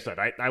 like I said,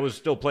 I was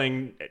still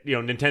playing, you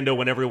know, Nintendo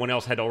when everyone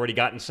else had already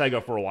gotten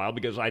Sega for a while,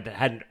 because I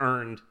hadn't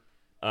earned,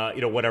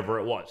 you know, whatever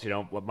it was. You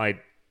know,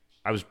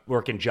 I was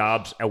working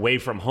jobs away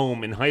from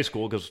home in high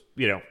school because,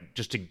 you know,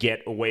 just to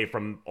get away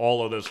from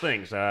all of those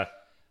things.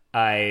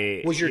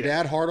 Was your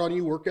dad hard on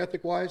you, work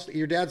ethic wise?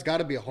 Your dad's got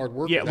to be a hard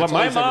worker. Yeah, well,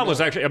 my mom was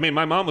actually. I mean,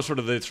 my mom was sort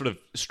of the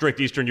strict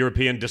Eastern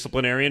European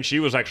disciplinarian. She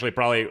was actually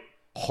probably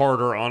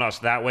harder on us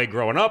that way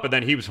growing up, and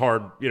then he was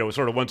hard, you know,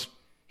 sort of once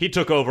he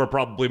took over,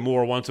 probably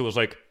more once it was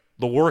like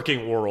the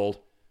working world,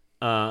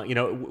 you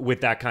know,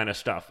 with that kind of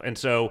stuff. And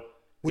so,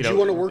 would you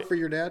want to work for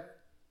your dad?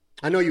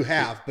 I know you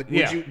have, but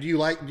do you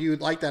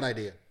like that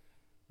idea?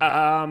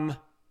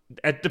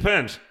 It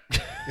depends.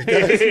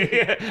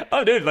 Yeah.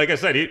 Oh, dude, like I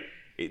said, he'll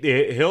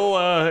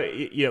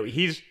you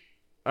know,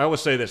 I always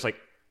say this, like,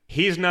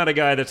 he's not a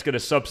guy that's going to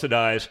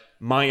subsidize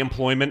my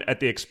employment at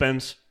the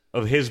expense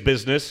of his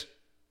business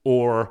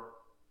or,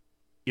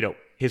 you know,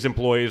 his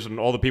employees and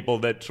all the people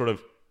that sort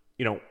of,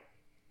 you know,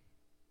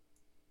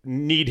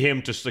 need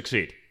him to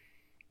succeed.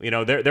 You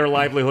know, their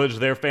livelihoods,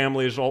 their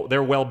families,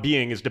 their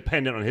well-being is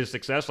dependent on his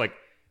success. Like,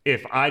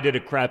 if I did a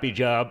crappy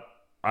job,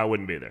 I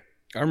wouldn't be there.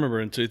 I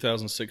remember in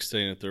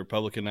 2016 at the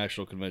Republican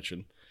National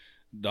Convention,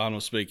 Don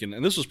was speaking,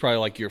 and this was probably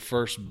like your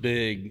first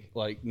big,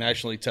 like,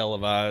 nationally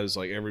televised,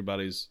 like,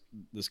 everybody's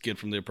this kid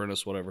from The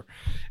Apprentice, whatever.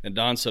 And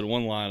Don said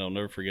one line, I'll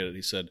never forget it.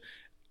 He said,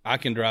 I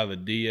can drive a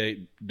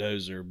D8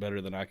 dozer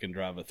better than I can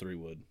drive a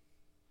 3-wood.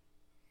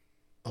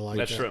 I like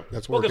That's that. true.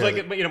 That's well, because, like,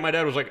 you know, my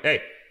dad was like,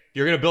 hey,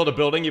 you're going to build a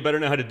building, you better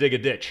know how to dig a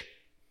ditch.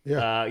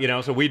 Yeah. You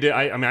know, so we did.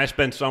 I mean, I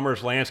spent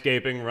summers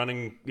landscaping,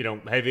 running, you know,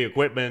 heavy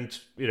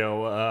equipment. You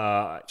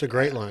know, it's a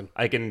great line.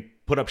 I can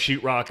put up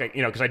sheetrock.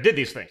 You know, because I did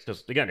these things.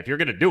 Because again, if you're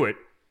going to do it,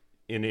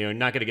 and you're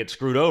not going to get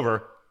screwed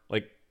over,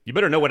 like, you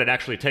better know what it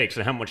actually takes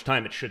and how much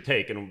time it should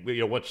take, and, you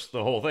know, what's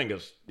the whole thing.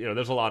 Because, you know,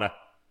 there's a lot of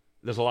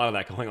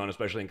that going on,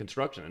 especially in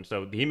construction. And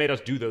so he made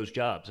us do those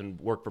jobs and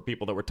work for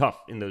people that were tough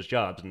in those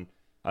jobs. And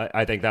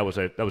I think that was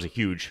a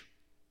huge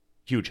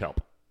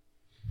help.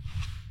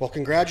 Well,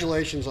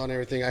 congratulations on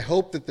everything. I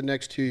hope that the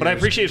next 2 years. But I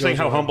appreciate you saying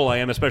how humble I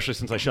am, especially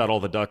since I shot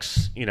all the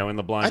ducks, you know, in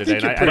the blind I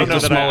think today. you're I don't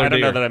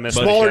know that I missed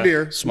smaller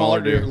deer.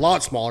 Smaller deer, a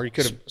lot smaller. You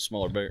could have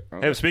smaller bear.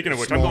 Hey, speaking of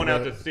which, I'm going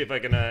out to see if I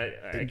can.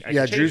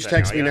 Yeah, Drew's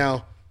texting me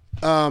now.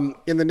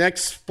 In the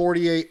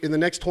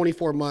next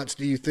 24 months,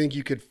 do you think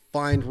you could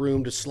find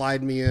room to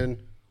slide me in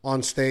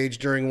on stage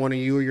during one of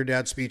you or your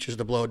dad's speeches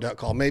to blow a duck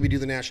call? Maybe do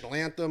the national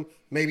anthem.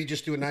 Maybe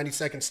just do a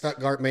 90-second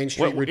Stuttgart Main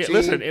Street routine.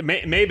 Listen,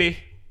 maybe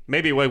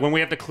when we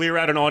have to clear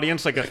out an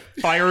audience, like a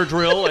fire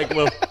drill, like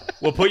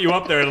we'll put you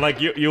up there, and like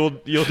you'll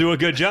do a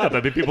good job.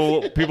 I mean,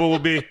 people will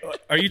be.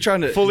 Are you trying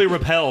to fully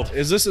repelled?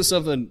 Is this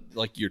something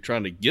like you're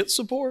trying to get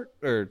support,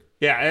 or?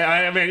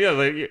 Yeah, I mean, yeah,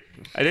 like,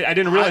 I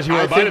didn't realize you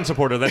were a Biden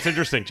supporter. That's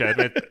interesting, Chad.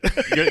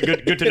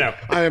 Good to know.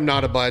 I am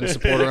not a Biden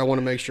supporter. I want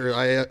to make sure.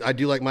 I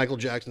do like Michael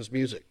Jackson's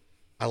music.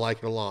 I like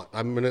it a lot.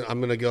 I'm gonna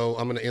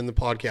end the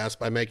podcast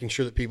by making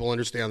sure that people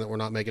understand that we're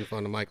not making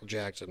fun of Michael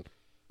Jackson.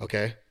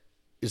 Okay,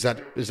 is that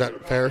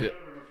fair?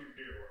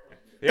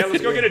 Yeah,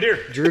 let's go get a deer.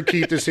 Drew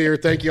Keith is here.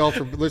 Thank you all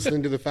for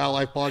listening to the Fowl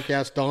Life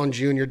podcast.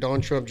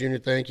 Don Trump Jr.,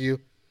 thank you.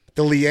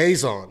 The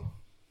Liaison,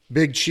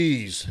 Big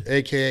Cheese,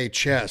 a.k.a.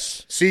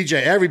 Chess.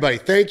 CJ, everybody,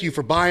 thank you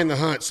for buying the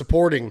hunt,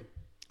 supporting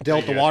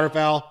Delta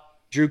Waterfowl.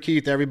 Drew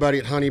Keith, everybody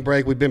at Honey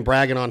Break. We've been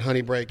bragging on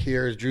Honey Break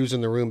here. Drew's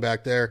in the room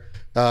back there.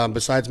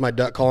 Besides my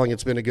duck calling,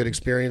 it's been a good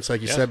experience, like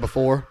you said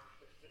before.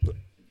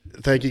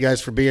 Thank you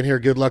guys for being here.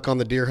 Good luck on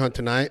the deer hunt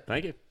tonight.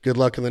 Thank you. Good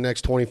luck in the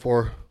next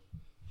 24.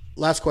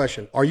 Last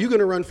question. Are you going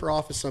to run for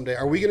office someday?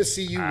 Are we going to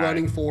see you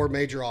running for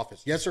major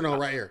office? Yes or no,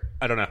 right here?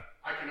 I don't know.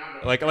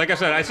 Like I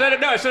said, I said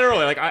it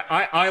earlier. Like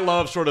I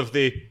love sort of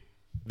the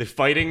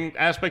fighting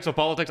aspects of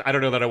politics. I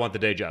don't know that I want the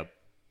day job.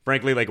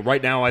 frankly, like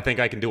right now, I think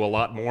I can do a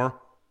lot more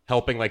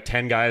helping like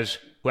 10 guys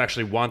who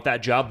actually want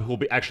that job, who will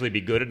actually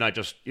be good, and not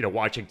just,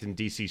 Washington,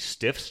 D.C.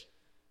 stiffs,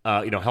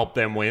 help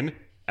them win.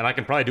 And I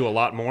can probably do a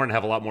lot more and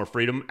have a lot more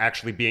freedom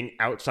actually being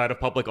outside of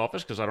public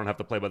office because I don't have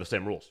to play by the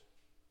same rules.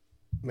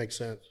 Makes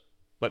sense.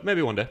 But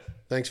maybe one day.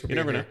 Thanks for You being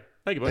never here. know.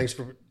 Thank you,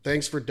 buddy.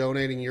 Thanks for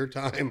donating your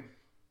time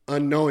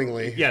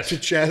unknowingly Yes. to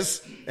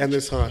Chess and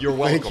this hunt. You're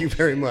welcome. Thank you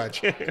very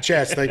much.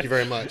 Chess, thank you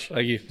very much.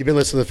 Thank you. You've been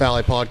listening to the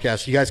Fowl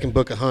podcast. You guys can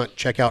book a hunt.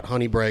 Check out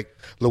Honey Break,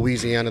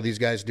 Louisiana. These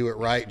guys do it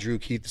right. Drew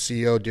Keith, the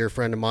CEO, dear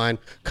friend of mine.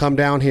 Come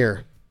down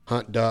here.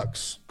 Hunt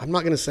ducks. I'm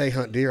not going to say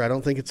hunt deer. I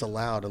don't think it's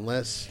allowed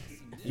unless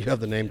you have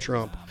the name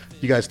Trump.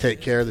 You guys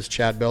take care. This is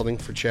Chad Belding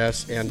for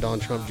Chess and Don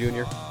Trump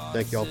Jr.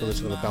 Thank you all for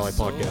listening to the Fowl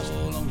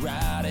podcast.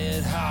 Ride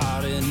it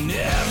hard and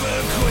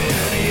never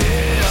quit,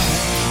 yeah.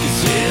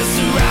 'Cause